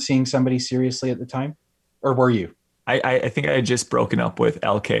you weren't seeing somebody seriously at the time, or were you? I think I had just broken up with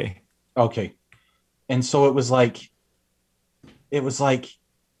LK. Okay. And so it was like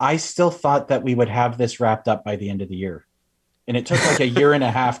I still thought that we would have this wrapped up by the end of the year. And it took like a year and a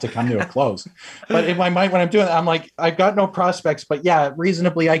half to come to a close. But in my mind, when I'm doing that, I'm like, I've got no prospects, but yeah,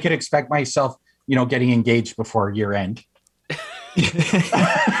 reasonably, I could expect myself, getting engaged before year end.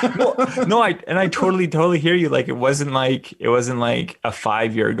 No, I totally hear you. Like it wasn't like a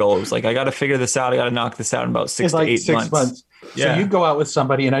 5-year goal. It was like I got to figure this out. I got to knock this out in about 6 It's to like 8 6 months. Yeah. So you'd go out with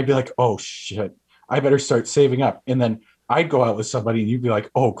somebody and I'd be like, oh shit, I better start saving up. And then I'd go out with somebody and you'd be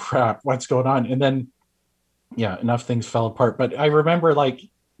like, oh crap, what's going on? And then, yeah, enough things fell apart. But I remember, like,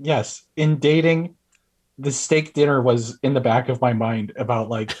 yes, in dating, the steak dinner was in the back of my mind about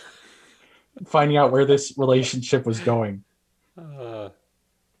like finding out where this relationship was going.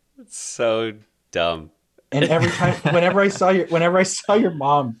 It's so dumb. And every time, whenever I saw your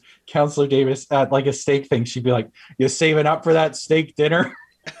mom, Councilor Davis, at like a steak thing, she'd be like, "You saving up for that steak dinner?"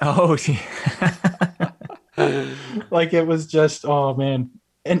 Oh, Like it was just, oh man.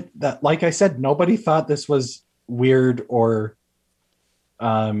 And that, like I said, nobody thought this was weird or,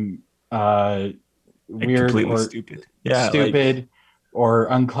 weird completely or stupid. Yeah, stupid or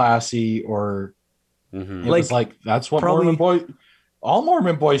unclassy or. Mm-hmm. It was like that's what all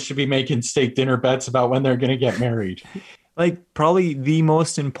Mormon boys should be making steak dinner bets about when they're going to get married. Like probably the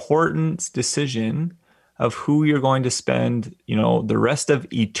most important decision of who you're going to spend, the rest of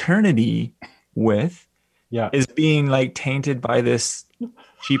eternity with, is being like tainted by this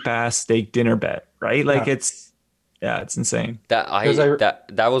cheap ass steak dinner bet, right? Like it's insane. That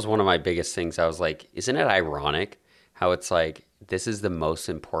was one of my biggest things. I was like, isn't it ironic how it's like this is the most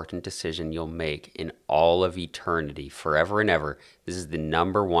important decision you'll make in all of eternity, forever and ever. This is the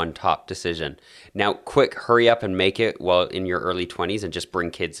number one top decision. Now, quick, hurry up and make it while in your early 20s and just bring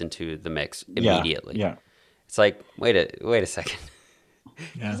kids into the mix immediately. Yeah. It's like, wait a second.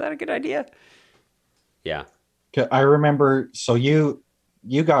 Yeah. Is that a good idea? Yeah. I remember, so you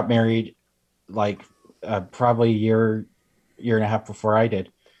got married like probably a year and a half before I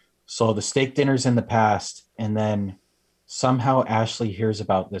did. So the steak dinner's in the past, and then somehow Ashley hears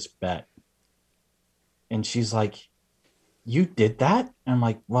about this bet. And she's like, "You did that?" And I'm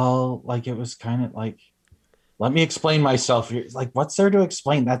like, "Well, like it was kind of like, let me explain myself." Like, what's there to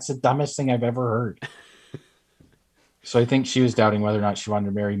explain? That's the dumbest thing I've ever heard. So I think she was doubting whether or not she wanted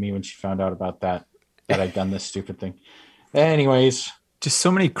to marry me when she found out about that I'd done this stupid thing. Anyways. Just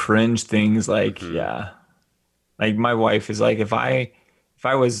so many cringe things. Like, yeah. Like my wife is like, if I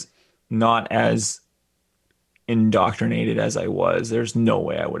was not as indoctrinated as I was, there's no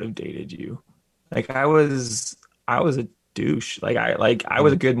way I would have dated you. Like I was a douche. Like I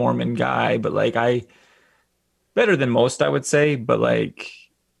was a good Mormon guy, but like better than most, I would say. But like,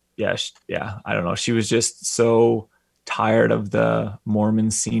 yeah, I don't know. She was just so tired of the Mormon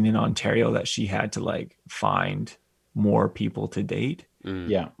scene in Ontario that she had to like find more people to date.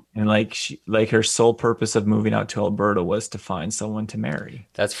 Yeah. And like her sole purpose of moving out to Alberta was to find someone to marry.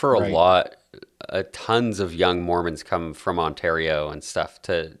 That's for a lot. Tons of young Mormons come from Ontario and stuff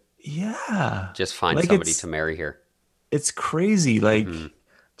to just find like somebody to marry here. It's crazy. Like,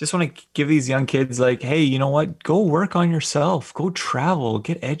 just want to give these young kids like, hey, you know what? Go work on yourself. Go travel.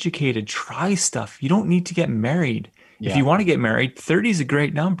 Get educated. Try stuff. You don't need to get married. Yeah. If you want to get married, 30 is a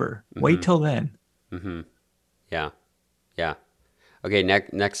great number. Wait till then. Yeah. Okay,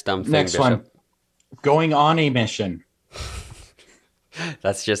 next dumb thing, Next Bishop. one. Going on a mission.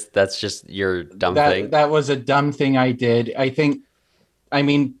 That's just your dumb thing. That was a dumb thing I did.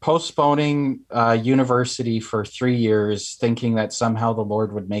 Postponing university for 3 years, thinking that somehow the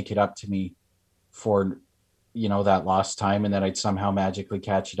Lord would make it up to me for, that lost time, and that I'd somehow magically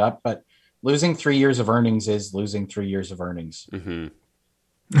catch it up. But losing 3 years of earnings is losing 3 years of earnings.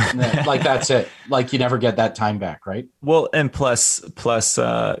 Like that's it. Like you never get that time back, right? Well, and plus,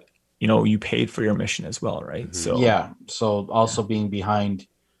 you paid for your mission as well, right? So So also being behind.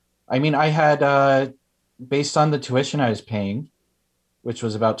 I mean, I had based on the tuition I was paying, which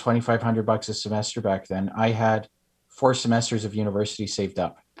was about $2,500 a semester back then, I had 4 semesters of university saved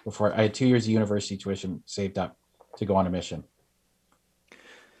up before. I had 2 years of university tuition saved up to go on a mission.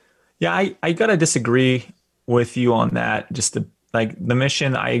 Yeah, I gotta disagree with you on that. Just like the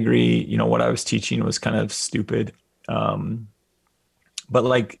mission, I agree. What I was teaching was kind of stupid. But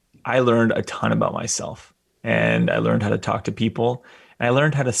like I learned a ton about myself, and I learned how to talk to people, and I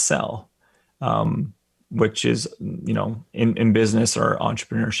learned how to sell, which is, in business or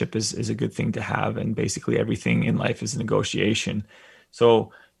entrepreneurship is a good thing to have. And basically everything in life is a negotiation.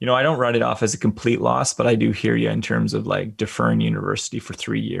 So, I don't write it off as a complete loss, but I do hear you in terms of like deferring university for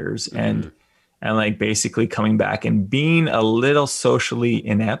 3 years and like basically coming back and being a little socially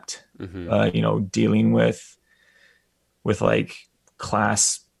inept, dealing with like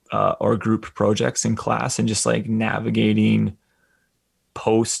class or group projects in class, and just like navigating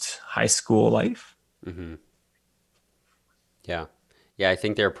post high school life. Mm-hmm. Yeah. Yeah, I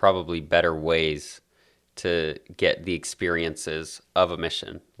think there are probably better ways to get the experiences of a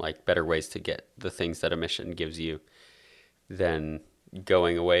mission, like better ways to get the things that a mission gives you than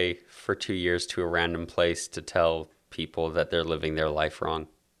going away for 2 years to a random place to tell people that they're living their life wrong.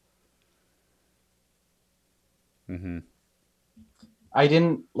 Mm-hmm. I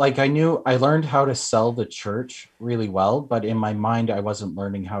didn't like, I learned how to sell the church really well, but in my mind, I wasn't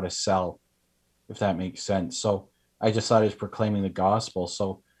learning how to sell, if that makes sense. So I just thought I was proclaiming the gospel.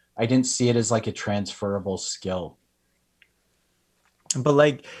 So I didn't see it as like a transferable skill. But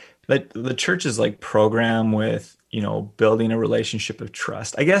like the church is like program with, building a relationship of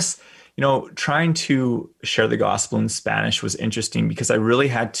trust. I guess, trying to share the gospel in Spanish was interesting because I really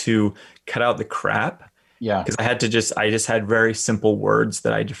had to cut out the crap Yeah. because I just had very simple words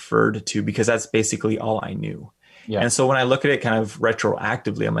that I deferred to because that's basically all I knew. Yeah. And so when I look at it kind of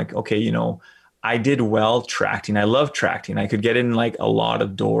retroactively, I'm like, okay, I did well tracting. I love tracting. I could get in like a lot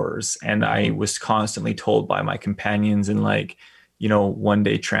of doors, and I was constantly told by my companions and like, one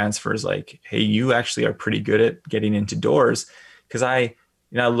day transfers, like, hey, you actually are pretty good at getting into doors. Cause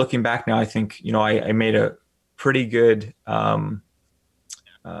looking back now, I think, I made a pretty good,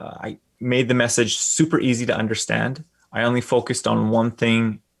 I made the message super easy to understand. I only focused on one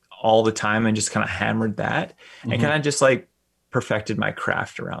thing all the time and just kind of hammered that and kind of just like perfected my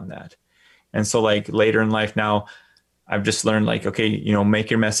craft around that. And so like later in life now, I've just learned like, okay, make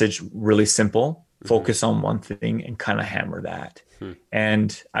your message really simple, focus on one thing and kind of hammer that.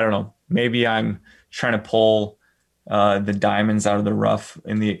 And I don't know, maybe I'm trying to pull the diamonds out of the rough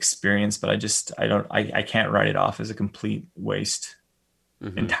in the experience, but I can't write it off as a complete waste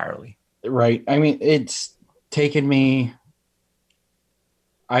entirely. Right. I mean, it's taken me,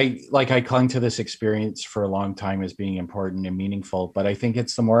 I clung to this experience for a long time as being important and meaningful, but I think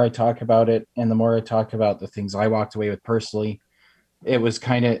it's the more I talk about it and the more I talk about the things I walked away with personally, I was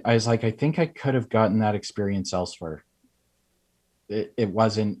like, I think I could have gotten that experience elsewhere. It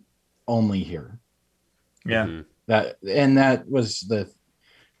wasn't only here. Yeah. That was the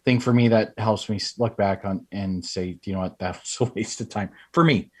thing for me that helps me look back on and say, you know what, that was a waste of time for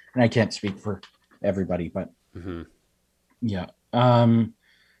me. And I can't speak for everybody, but yeah.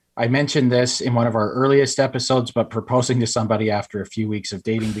 I mentioned this in one of our earliest episodes, but proposing to somebody after a few weeks of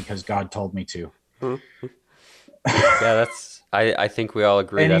dating because God told me to. Yeah, I think we all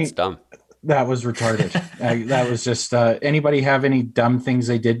agree that's dumb. That was retarded. That was just, anybody have any dumb things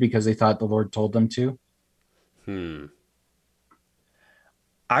they did because they thought the Lord told them to?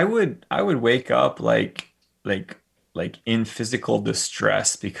 I would wake up like in physical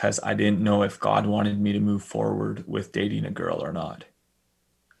distress because I didn't know if God wanted me to move forward with dating a girl or not.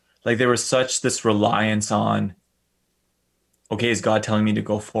 Like there was such this reliance on, okay, is God telling me to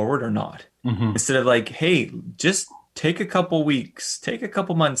go forward or not? Instead of like, hey, just take a couple weeks, take a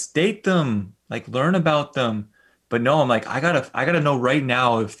couple months, date them, like learn about them. But no, I'm like, I gotta know right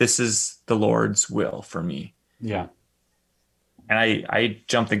now if this is the Lord's will for me. Yeah. And I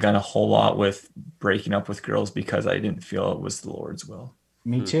jumped the gun a whole lot with breaking up with girls because I didn't feel it was the Lord's will.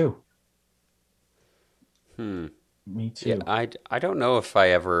 Me too. Me too. Yeah, I don't know if I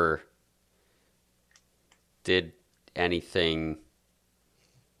ever did anything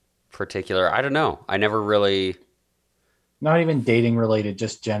particular. I don't know. I never really. Not even dating related,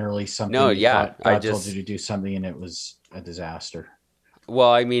 just generally something. No, yeah. God told you to do something and it was a disaster.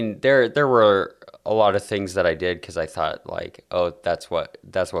 Well, I mean, there were a lot of things that I did because I thought like, oh, that's what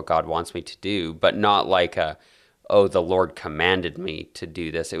God wants me to do, but not like oh, the Lord commanded me to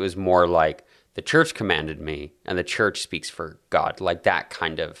do this. It was more like the church commanded me, and the church speaks for God, like that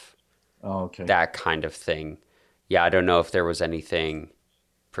kind of. Oh, okay. That kind of thing. Yeah, I don't know if there was anything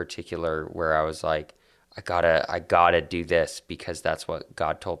particular where I was like, I gotta do this because that's what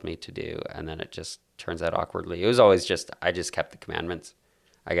God told me to do, and then it just turns out awkwardly. It was always just I just kept the commandments,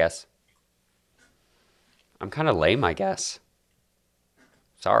 I guess. I'm kind of lame, I guess.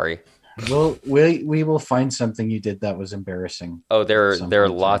 Sorry. Well, we will find something you did that was embarrassing. Oh, there are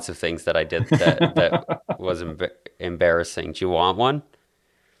lots of things that I did that was embarrassing. Do you want one?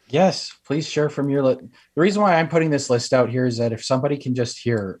 Yes, please share from your list. The reason why I'm putting this list out here is that if somebody can just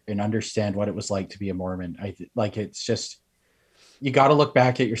hear and understand what it was like to be a Mormon, it's just, you got to look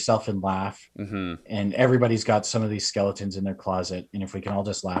back at yourself and laugh. And everybody's got some of these skeletons in their closet. And if we can all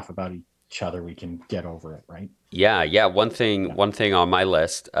just laugh about each other, we can get over it, right? Yeah. One thing on my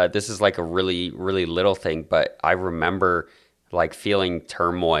list, this is like a really, really little thing, but I remember like feeling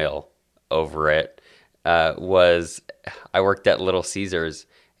turmoil over it, was I worked at Little Caesars.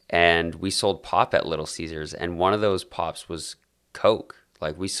 And we sold pop at Little Caesars, and one of those pops was Coke.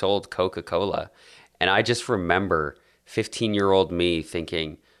 Like we sold Coca-Cola. And I just remember 15-year-old me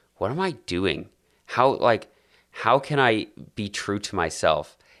thinking, what am I doing? How can I be true to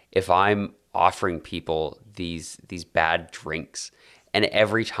myself if I'm offering people these bad drinks? And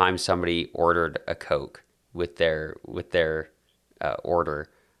every time somebody ordered a Coke with their order,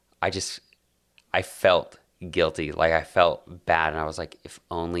 I felt guilty. Like I felt bad, and I was like, if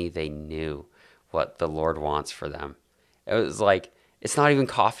only they knew what the Lord wants for them. It was like, it's not even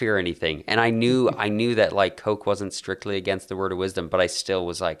coffee or anything. And I knew that like Coke wasn't strictly against the word of wisdom, but I still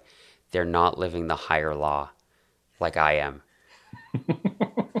was like, they're not living the higher law like I am.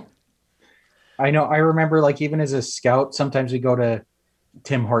 I know. I remember, like, even as a scout, sometimes we go to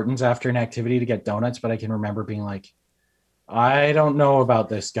Tim Hortons after an activity to get donuts, but I can remember being like, I don't know about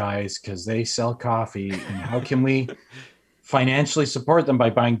this, guys, because they sell coffee. And how can we financially support them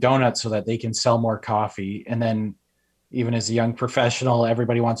by buying donuts so that they can sell more coffee? And then, even as a young professional,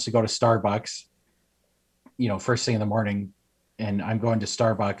 everybody wants to go to Starbucks, first thing in the morning. And I'm going to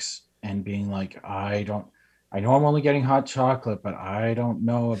Starbucks and being like, I know I'm only getting hot chocolate, but I don't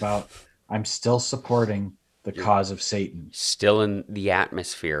know about, I'm still supporting the cause of Satan. Still in the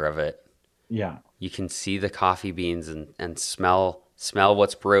atmosphere of it. Yeah. You can see the coffee beans and smell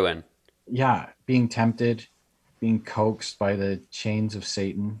what's brewing. Yeah. Being tempted, being coaxed by the chains of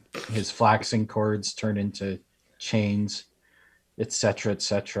Satan, his flaxen cords turn into chains, etc.,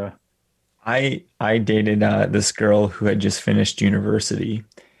 etc. I dated this girl who had just finished university,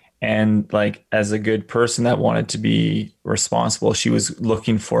 and like as a good person that wanted to be responsible, she was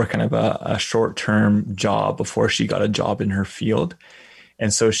looking for kind of a short-term job before she got a job in her field.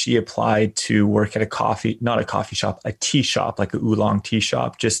 And so she applied to work at not a coffee shop, a tea shop, like a oolong tea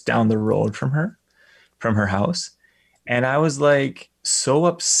shop just down the road from her house. And I was like so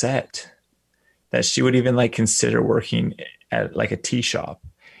upset that she would even like consider working at like a tea shop.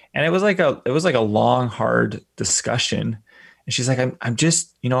 And it was like a long, hard discussion. And she's like, I'm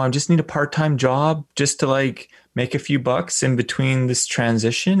just, I just need a part-time job just to like make a few bucks in between this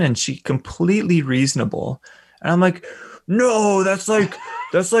transition. And she completely reasonable. And I'm like, no, that's like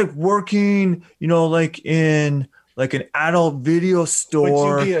working, like in like an adult video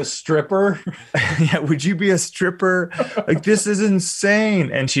store. Would you be a stripper? Yeah, would you be a stripper? Like this is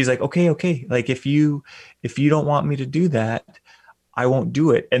insane. And she's like, okay. Like if you don't want me to do that, I won't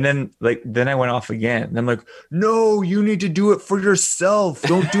do it. And then I went off again. And I'm like, no, you need to do it for yourself.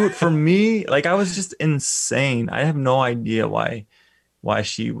 Don't do it for me. Like I was just insane. I have no idea why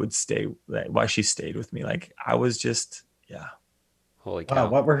she would stay, why she stayed with me. Like I was just, yeah. Holy cow.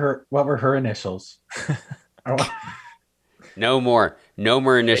 What were her initials? No more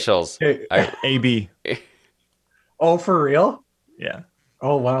initials. AB. Oh, for real? Yeah.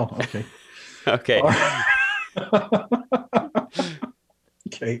 Oh, wow. Okay. Okay.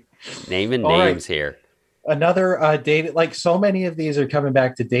 Okay. Naming All names right. here. Another date, like so many of these are coming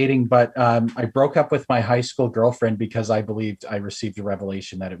back to dating, but I broke up with my high school girlfriend because I believed I received a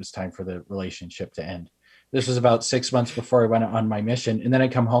revelation that it was time for the relationship to end. This was about 6 months before I went on my mission. And then I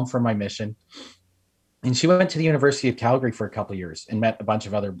come home from my mission, and she went to the University of Calgary for a couple of years and met a bunch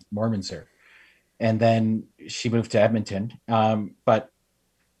of other Mormons there. And then she moved to Edmonton. But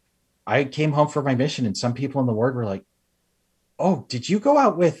I came home from my mission, and some people in the ward were like, oh, did you go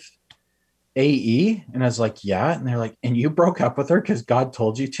out with AE? And I was like, yeah. And they're like, and you broke up with her because God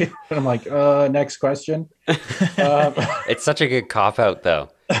told you to? And I'm like, next question. It's such a good cop out though.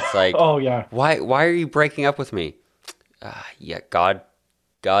 It's like, oh yeah. Why are you breaking up with me? Yeah, God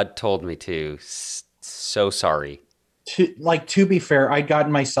told me to. So sorry. To be fair, I'd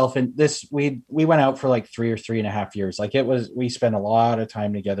gotten myself in this. We went out for like 3.5 years. Like we spent a lot of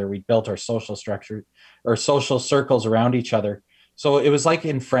time together. We built our social structure or social circles around each other. So it was like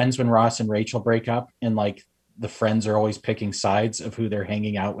in Friends when Ross and Rachel break up, and like the friends are always picking sides of who they're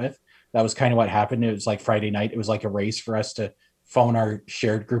hanging out with. That was kind of what happened. It was like Friday night. It was like a race for us to phone our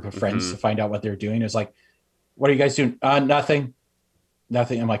shared group of friends to find out what they're doing. It was like, what are you guys doing? Nothing.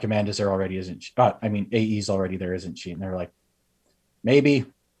 I'm like, Amanda's there already, isn't she? AE's already there, isn't she? And they're like, maybe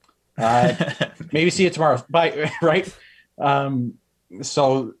see you tomorrow. Bye. Right.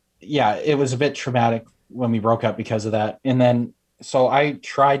 So yeah, it was a bit traumatic when we broke up because of that. And then, so I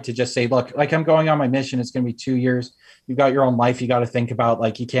tried to just say, look, like I'm going on my mission. It's going to be 2 years. You've got your own life. You got to think about,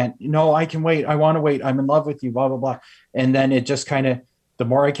 like, you can't, no, I can wait. I want to wait. I'm in love with you, blah, blah, blah. And then it just kind of, the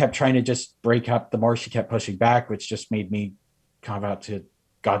more I kept trying to just break up, the more she kept pushing back, which just made me come out to,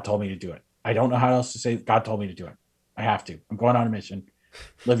 God told me to do it. I don't know how else to say, God told me to do it. I have to. I'm going on a mission.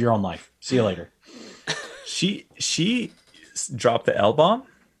 Live your own life. See you later. She dropped the L-bomb?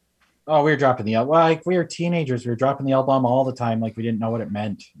 Oh, we were dropping the L. Well, like we were teenagers, we were dropping the L bomb all the time. Like we didn't know what it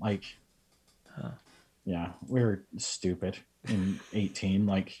meant. Like, yeah, we were stupid in 18.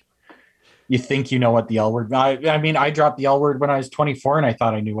 Like you think you know what the L word. I mean, I dropped the L word when I was 24, and I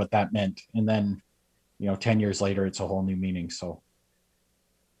thought I knew what that meant. And then, 10 years later, it's a whole new meaning. So,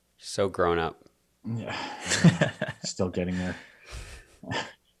 So grown up. yeah, still getting there.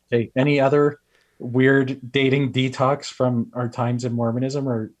 Okay, any other weird dating detox from our times in Mormonism,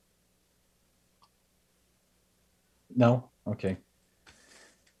 or no? Okay.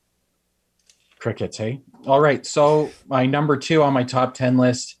 Crickets, hey? All right. So, my number 2 on my top 10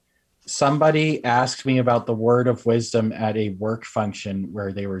 list, somebody asked me about the word of wisdom at a work function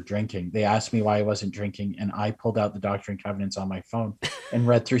where they were drinking. They asked me why I wasn't drinking, and I pulled out the Doctrine and Covenants on my phone and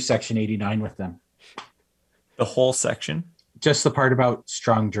read through section 89 with them. The whole section? Just the part about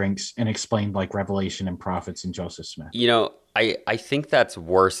strong drinks, and explained like Revelation and prophets and Joseph Smith. I think that's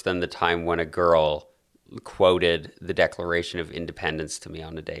worse than the time when a girl quoted the Declaration of Independence to me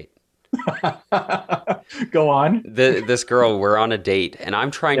on a date. Go on. This girl, we're on a date, and I'm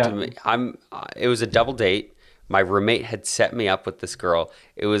trying Yeah. to. It was a double date. My roommate had set me up with this girl.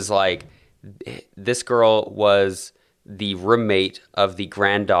 It was like this girl was the roommate of the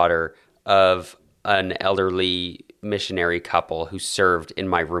granddaughter of an elderly missionary couple who served in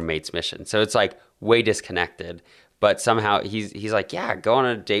my roommate's mission. So it's like way disconnected. But somehow he's like, yeah, go on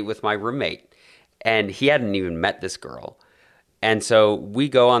a date with my roommate, and he hadn't even met this girl. And so we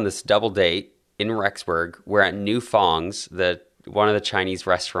go on this double date in Rexburg. We're at New Fong's, one of the Chinese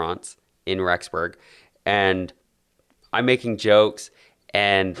restaurants in Rexburg, and I'm making jokes,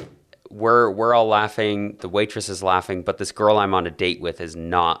 and we're all laughing. The waitress is laughing, but this girl I'm on a date with is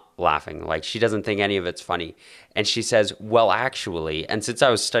not laughing. Like, she doesn't think any of it's funny. And she says, well, actually, and since I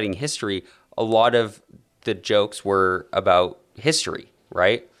was studying history, a lot of the jokes were about history,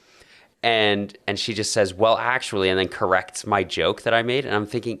 right? And she just says, well, actually, and then corrects my joke that I made. And I'm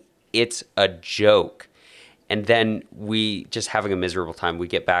thinking, it's a joke. And then we just having a miserable time. We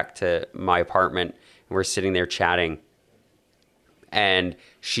get back to my apartment, and we're sitting there chatting. And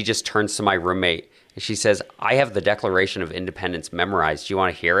she just turns to my roommate, and she says, I have the Declaration of Independence memorized. Do you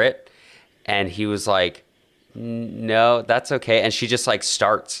want to hear it? And he was like, no, that's okay. And she just like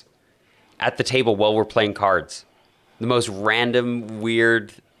starts at the table while we're playing cards. The most random,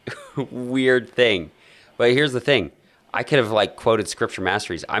 weird thing. But here's the thing. I could have like quoted scripture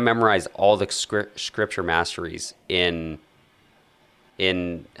masteries. I memorized all the scripture masteries in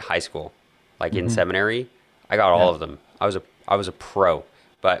high school. Like in seminary, I got all of them. I was a pro.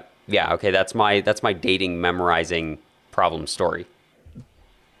 But yeah, okay, that's my dating memorizing problem story.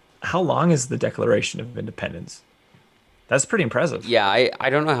 How long is the Declaration of Independence? That's pretty impressive. Yeah, I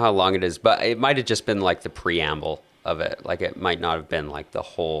don't know how long it is, but it might have just been like the preamble of it. Like, it might not have been like the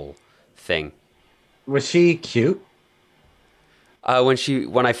whole thing. Was she cute?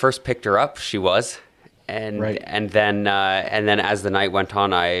 When I first picked her up, she was, and Right. and then as the night went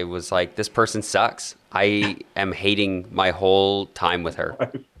on, I was like, this person sucks. I am hating my whole time with her.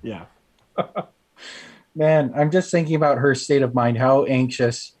 Yeah. Man, I'm just thinking about her state of mind. How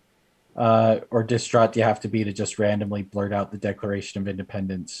anxious or distraught do you have to be to just randomly blurt out the Declaration of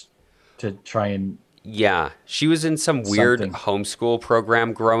Independence to try and... Yeah, she was in some weird Something. homeschool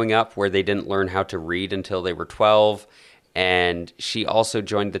program growing up where they didn't learn how to read until they were 12. And she also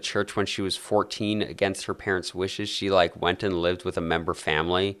joined the church when she was 14 against her parents' wishes. She like went and lived with a member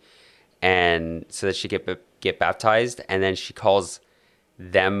family, and so that she could get baptized. And then she calls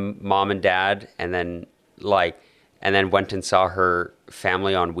them mom and dad, and then went and saw her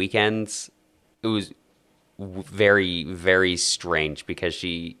family on weekends. It was very, very strange because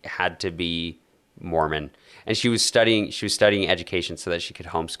she had to be Mormon, and she was studying education so that she could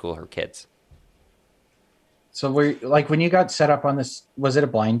homeschool her kids. So when you got set up on this, was it a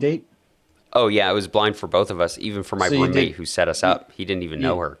blind date? Oh yeah, it was blind for both of us, even for my So you roommate did- who set us up. He didn't even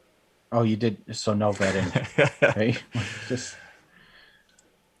know her. Oh, you did. So no vetting. Right? Just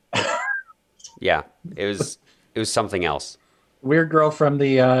Yeah, it was something else. weird girl from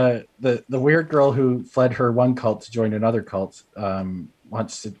the weird girl who fled her one cult to join another cult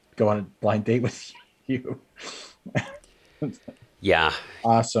wants to go on a blind date with you. Yeah,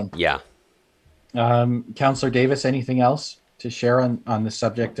 Awesome. yeah. Councilor Davis, anything else to share on the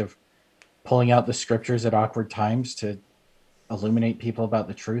subject of pulling out the scriptures at awkward times to illuminate people about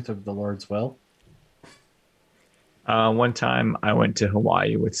the truth of the Lord's will? One time I went to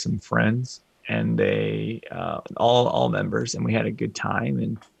Hawaii with some friends, and they all members, and we had a good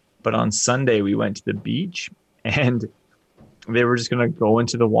time. But on Sunday we went to the beach, and they were just gonna go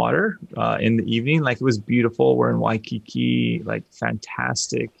into the water in the evening. Like, it was beautiful. We're in Waikiki, like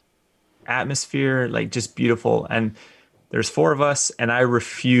fantastic atmosphere, like just beautiful. And there's four of us, and I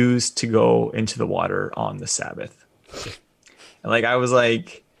refused to go into the water on the Sabbath. And like I was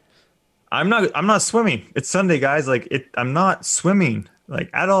like, I'm not swimming. It's Sunday, guys. Like I'm not swimming like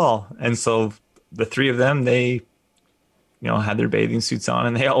at all. And so the three of them, they, had their bathing suits on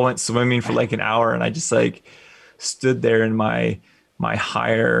and they all went swimming for like an hour. And I just like stood there in my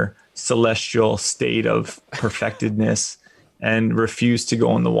higher celestial state of perfectedness and refused to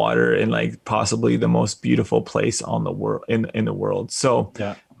go in the water in like possibly the most beautiful place on the world in the world. So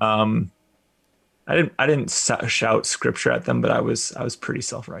Yeah. I didn't shout scripture at them, but I was pretty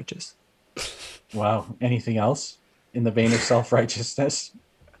self-righteous. Wow. Anything else in the vein of self-righteousness?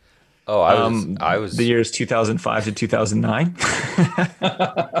 Oh, I was the years 2005 to 2009.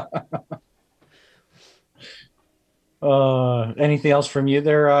 Anything else from you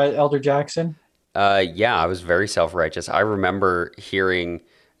there, Elder Jaxxxon? Yeah, I was very self-righteous. I remember hearing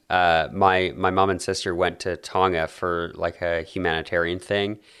my mom and sister went to Tonga for like a humanitarian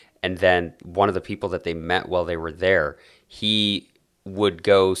thing, and then one of the people that they met while they were there, he would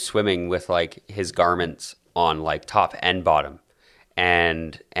go swimming with like his garments on, like top and bottom.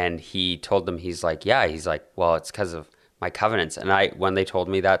 And he told them, he's like, well, it's because of my covenants. And when they told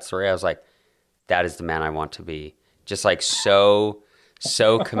me that story, I was like, that is the man I want to be. Just like so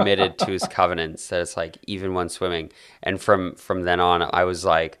committed to his covenants that it's like even when swimming. And from then on, I was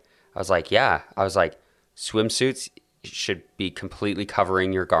like, swimsuits should be completely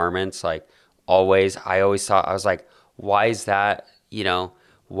covering your garments, like always. I always thought, I was like, why is that?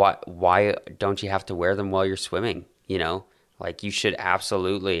 Why don't you have to wear them while you're swimming? Like you should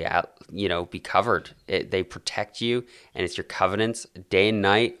absolutely, be covered. They protect you, and it's your covenants day and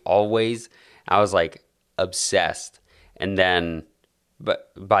night, always. I was like obsessed. And then,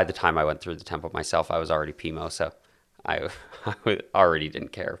 but by the time I went through the temple myself, I was already PMO, so I already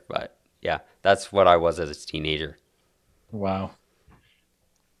didn't care. But yeah, that's what I was as a teenager. Wow.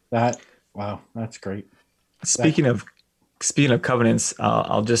 That's great. Speaking of covenants,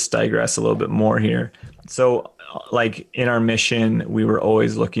 I'll just digress a little bit more here. So, like in our mission, we were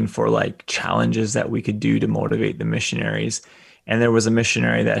always looking for like challenges that we could do to motivate the missionaries. And there was a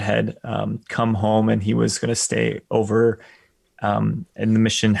missionary that had come home, and he was going to stay over in the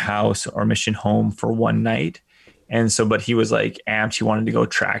mission house or mission home for one night. And so, but he was like amped. He wanted to go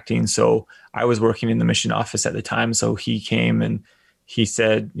tracting. So I was working in the mission office at the time. So he came and he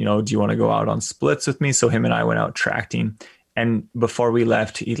said, do you want to go out on splits with me? So him and I went out tracting. And before we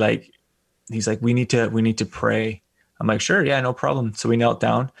left, he's like, we need to pray. I'm like, sure. Yeah, no problem. So we knelt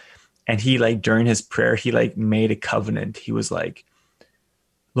down, and he like, during his prayer, he like made a covenant. He was like,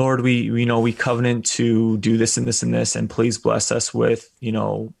 Lord, we covenant to do this and this and this, and please bless us with,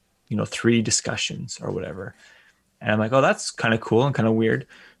 3 discussions or whatever. And I'm like, oh, that's kind of cool and kind of weird.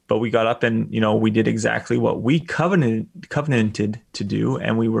 But we got up and, we did exactly what we covenanted to do.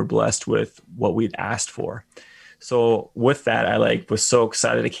 And we were blessed with what we'd asked for. So with that, I like was so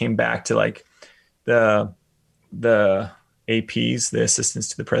excited. I came back to like the APs, the assistants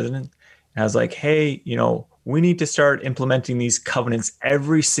to the president. And I was like, hey, we need to start implementing these covenants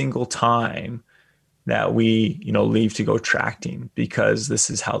every single time that we, leave to go tracting, because this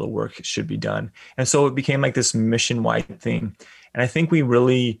is how the work should be done. And so it became like this mission-wide thing. And I think we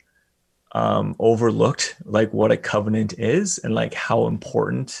really overlooked like what a covenant is and like how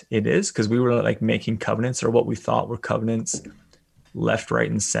important it is, because we were like making covenants, or what we thought were covenants, left, right,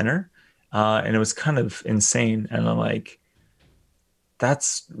 and center. And it was kind of insane. And I'm like,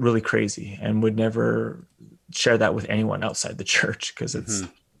 that's really crazy, and would never share that with anyone outside the church, because it's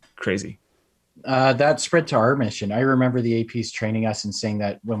crazy. That spread to our mission. I remember the APs training us and saying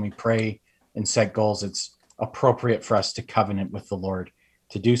that when we pray and set goals, it's appropriate for us to covenant with the Lord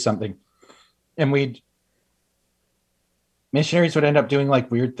to do something. And missionaries would end up doing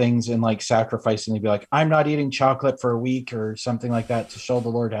like weird things and like sacrificing. They'd be like, I'm not eating chocolate for a week or something like that to show the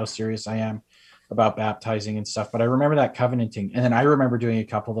Lord how serious I am about baptizing and stuff. But I remember that covenanting. And then I remember doing a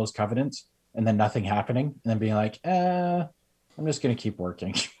couple of those covenants and then nothing happening. And then being like, I'm just going to keep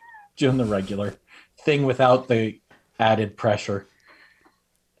working, doing the regular thing without the added pressure.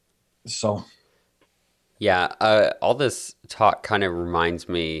 So. Yeah. All this talk kind of reminds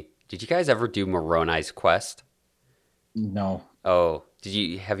me, did you guys ever do Moroni's Quest? No. Oh,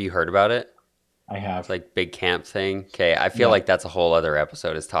 have you heard about it? I have. It's like big camp thing. Okay, I feel like that's a whole other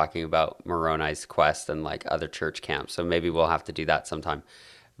episode, is talking about Moroni's Quest and like other church camps. So maybe we'll have to do that sometime.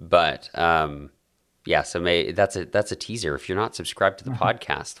 But yeah, so that's a teaser. If you're not subscribed to the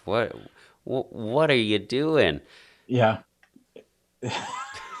podcast, what are you doing? Yeah. You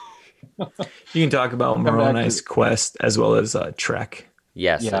can talk about Moroni's Quest as well as Trek.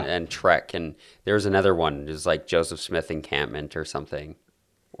 Yes, Yeah. and Trek, and there's another one. It was like Joseph Smith encampment or something,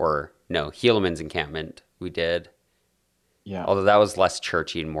 or no, Helaman's encampment. We did, Yeah. although that was less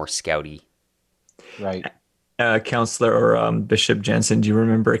churchy and more scouty. Right. Counselor or Bishop Jensen, do you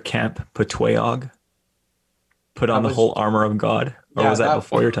remember Camp Putwayog? Put on That the was whole armor of God, or Yeah, was that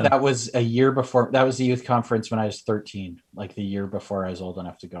before your time? that was a year before. That was the youth conference when I was 13, like the year before I was old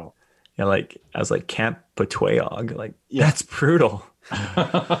enough to go. Yeah, like I was like Camp Putwayog, like Yeah. that's brutal.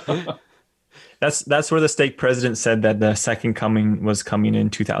 That's where the stake president said that the second coming was coming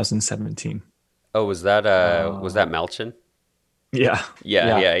in 2017. Oh, was that Melchin? Yeah. Yeah,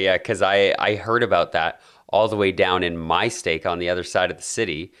 Yeah. yeah, yeah. Because I heard about that all the way down in my stake on the other side of the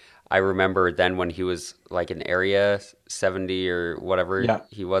city. I remember then when he was like in area 70 or whatever Yeah.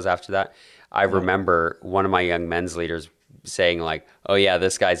 he was after that. I Yeah. remember one of my young men's leaders saying like, "Oh yeah,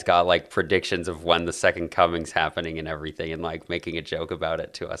 this guy's got like predictions of when the second coming's happening and everything," and like making a joke about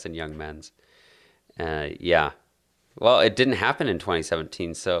it to us in young men's. Yeah. Well, it didn't happen in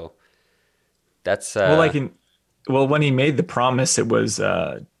 2017, so that's Well, when he made the promise, it was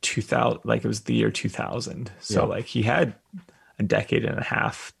 2000, like it was the year 2000. So Yeah. like he had a decade and a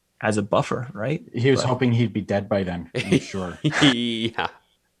half as a buffer, right? He was But hoping he'd be dead by then, I'm sure. yeah.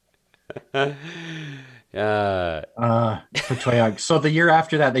 Uh, For Toyog. So the year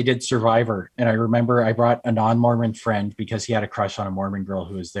after that, they did Survivor. And I remember I brought a non-Mormon friend because he had a crush on a Mormon girl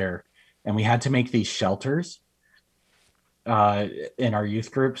who was there. And we had to make these shelters in our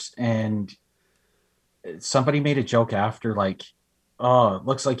youth groups. And somebody made a joke after, like, oh, it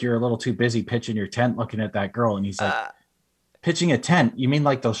looks like you're a little too busy pitching your tent looking at that girl. And he's like, pitching a tent? You mean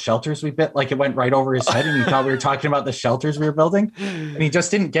like those shelters we built? Like it went right over his head and he thought we were talking about the shelters we were building. And he just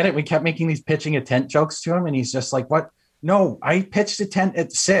didn't get it. We kept making these pitching a tent jokes to him. And he's just like, what? No, I pitched a tent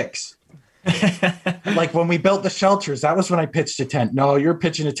at 6. Like when we built the shelters, that was when I pitched a tent. No, you're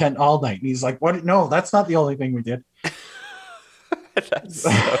pitching a tent all night. And he's like, what? No, that's not the only thing we did. that's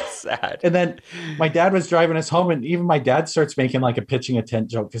so sad. And then my dad was driving us home, and even my dad starts making like a pitching a tent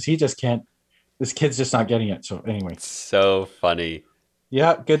joke because he just can't. This kid's just not getting it. So anyway, So funny.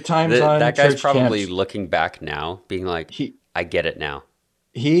 yeah, good times on That guy's church probably camps. looking back now, being like, I get it now.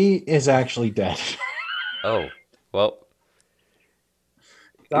 He is actually dead. Oh, well,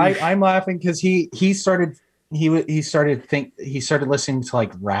 I'm laughing because he started listening to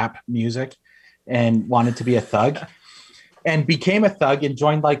like rap music and wanted to be a thug and became a thug and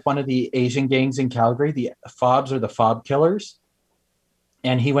joined like one of the Asian gangs in Calgary, the Fobs or the Fob Killers.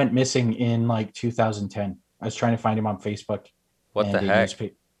 And he went missing in like 2010. I was trying to find him on Facebook. what the heck?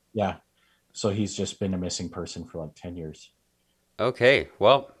 Yeah. So he's just been a missing person for like 10 years. Okay,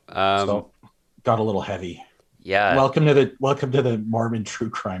 well, So got a little heavy. yeah, Welcome to the Mormon True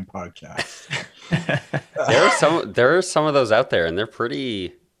Crime Podcast. there are some of those out there, and they're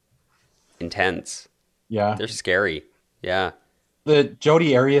pretty intense. Yeah. They're scary. Yeah. The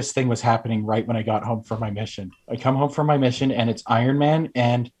Jody Arias thing was happening right when I got home from my mission. I come home from my mission and it's Iron Man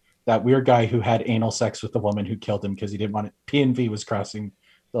and that weird guy who had anal sex with the woman who killed him because he didn't want it. P&V was crossing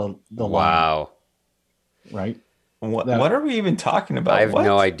the line. Wow. Right? what are we even talking about? I have What?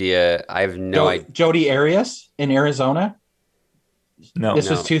 no idea. I have no idea. Jody Arias in Arizona. No. This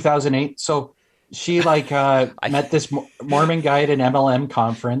was 2008. So she like met this Mormon guy at an MLM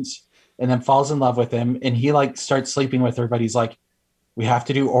conference and then falls in love with him. And he like starts sleeping with her, but he's like, we have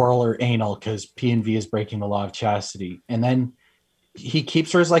to do oral or anal because P&V is breaking the law of chastity. And then he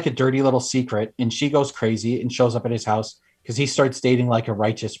keeps her as like a dirty little secret. And she goes crazy and shows up at his house because he starts dating like a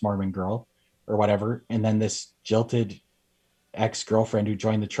righteous Mormon girl or whatever. And then this jilted ex-girlfriend who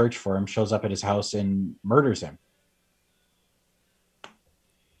joined the church for him shows up at his house and murders him.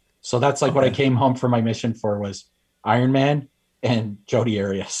 So that's like what I came home from my mission for was Iron Man and Jody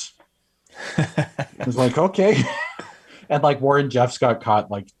Arias. I was like, okay. And like Warren Jeffs got caught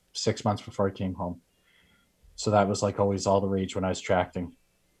like 6 months before I came home. So that was like always all the rage when I was tracting.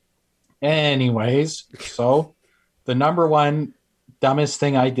 Anyways, so the number one dumbest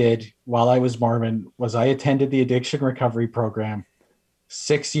thing I did while I was Mormon was I attended the addiction recovery program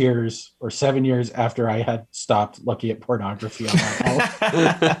 6 years or 7 years after I had stopped looking at pornography on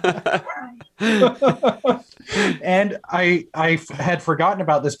my phone. And I had forgotten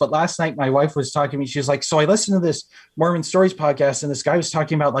about this, but last night my wife was talking to me. She was like, so I listened to this Mormon Stories podcast and this guy was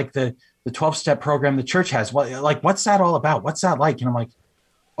talking about like the 12-step program the church has. Well, like, what's that all about? What's that like? And I'm like,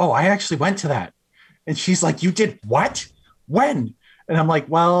 oh, I actually went to that. And she's like, you did what? When? And I'm like,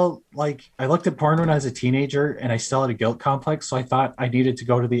 well, like I looked at porn when I was a teenager and I still had a guilt complex. So I thought I needed to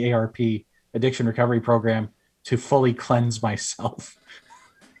go to the ARP addiction recovery program to fully cleanse myself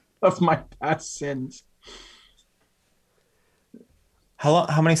of my past sins.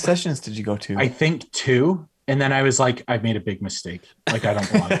 How many sessions did you go to? I think 2. And then I was like, I've made a big mistake. Like, I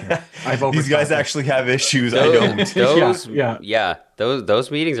don't belong here. I've These guys overtaught actually have issues. I Those, don't. those, Yeah. yeah,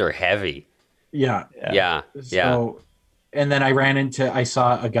 those meetings are heavy. Yeah. Yeah, yeah. So, and then I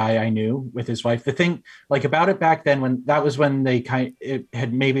saw a guy I knew with his wife. The thing, like, about it back then, when it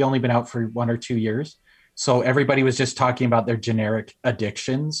had maybe only been out for 1 or 2 years. So everybody was just talking about their generic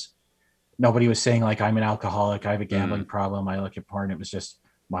addictions. Nobody was saying, like, I'm an alcoholic, I have a gambling problem, I look at porn. It was just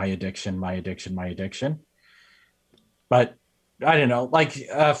my addiction, my addiction, my addiction. But I don't know, like,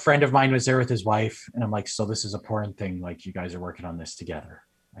 a friend of mine was there with his wife, and I'm like, so this is a porn thing, like, you guys are working on this together.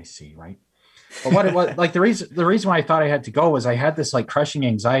 I see, right? But what it was, like, the reason why I thought I had to go was I had this, like, crushing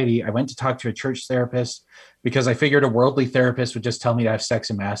anxiety. I went to talk to a church therapist because I figured a worldly therapist would just tell me to have sex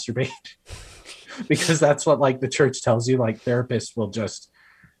and masturbate. Because that's what, like, the church tells you. Like, therapists will just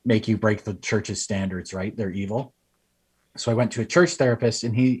make you break the church's standards, right? They're evil. So I went to a church therapist,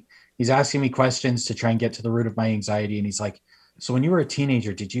 and he's asking me questions to try and get to the root of my anxiety. And he's like, so when you were a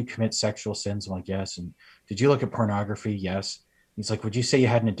teenager, did you commit sexual sins? I'm like, yes. And did you look at pornography? Yes. He's like, would you say you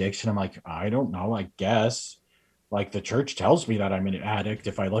had an addiction? I'm like, I don't know, I guess. Like, the church tells me that I'm an addict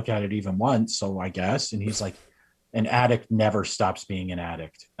if I look at it even once, so I guess. And he's like, an addict never stops being an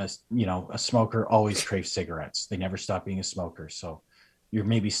addict. A smoker always craves cigarettes. They never stop being a smoker. So you're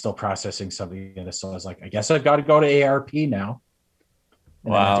maybe still processing something in this. So I was like, I guess I've got to go to ARP now.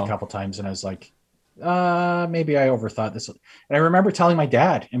 And I went a couple times, and I was like, maybe I overthought this. And I remember telling my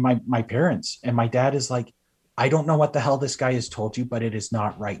dad and my parents, and my dad is like, I don't know what the hell this guy has told you, but it is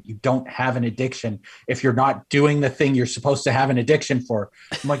not right. You don't have an addiction if you're not doing the thing you're supposed to have an addiction for.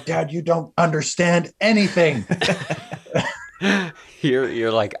 I'm like, Dad, you don't understand anything.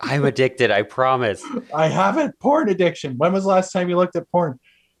 You're like, I'm addicted, I promise. I have a porn addiction. When was the last time you looked at porn?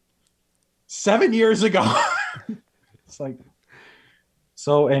 7 years ago. It's like,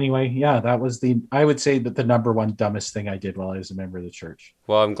 so anyway, yeah, that was I would say that the number one dumbest thing I did while I was a member of the church.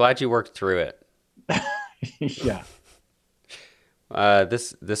 Well, I'm glad you worked through it. Yeah.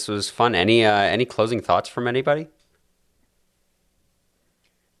 This was fun. Any closing thoughts from anybody?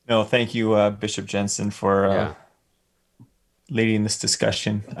 No, thank you, Bishop Jensen, for leading this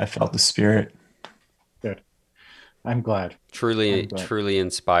discussion. I felt the spirit. Good. I'm glad. Truly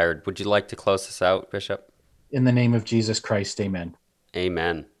inspired. Would you like to close this out, Bishop? In the name of Jesus Christ, amen.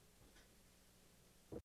 Amen.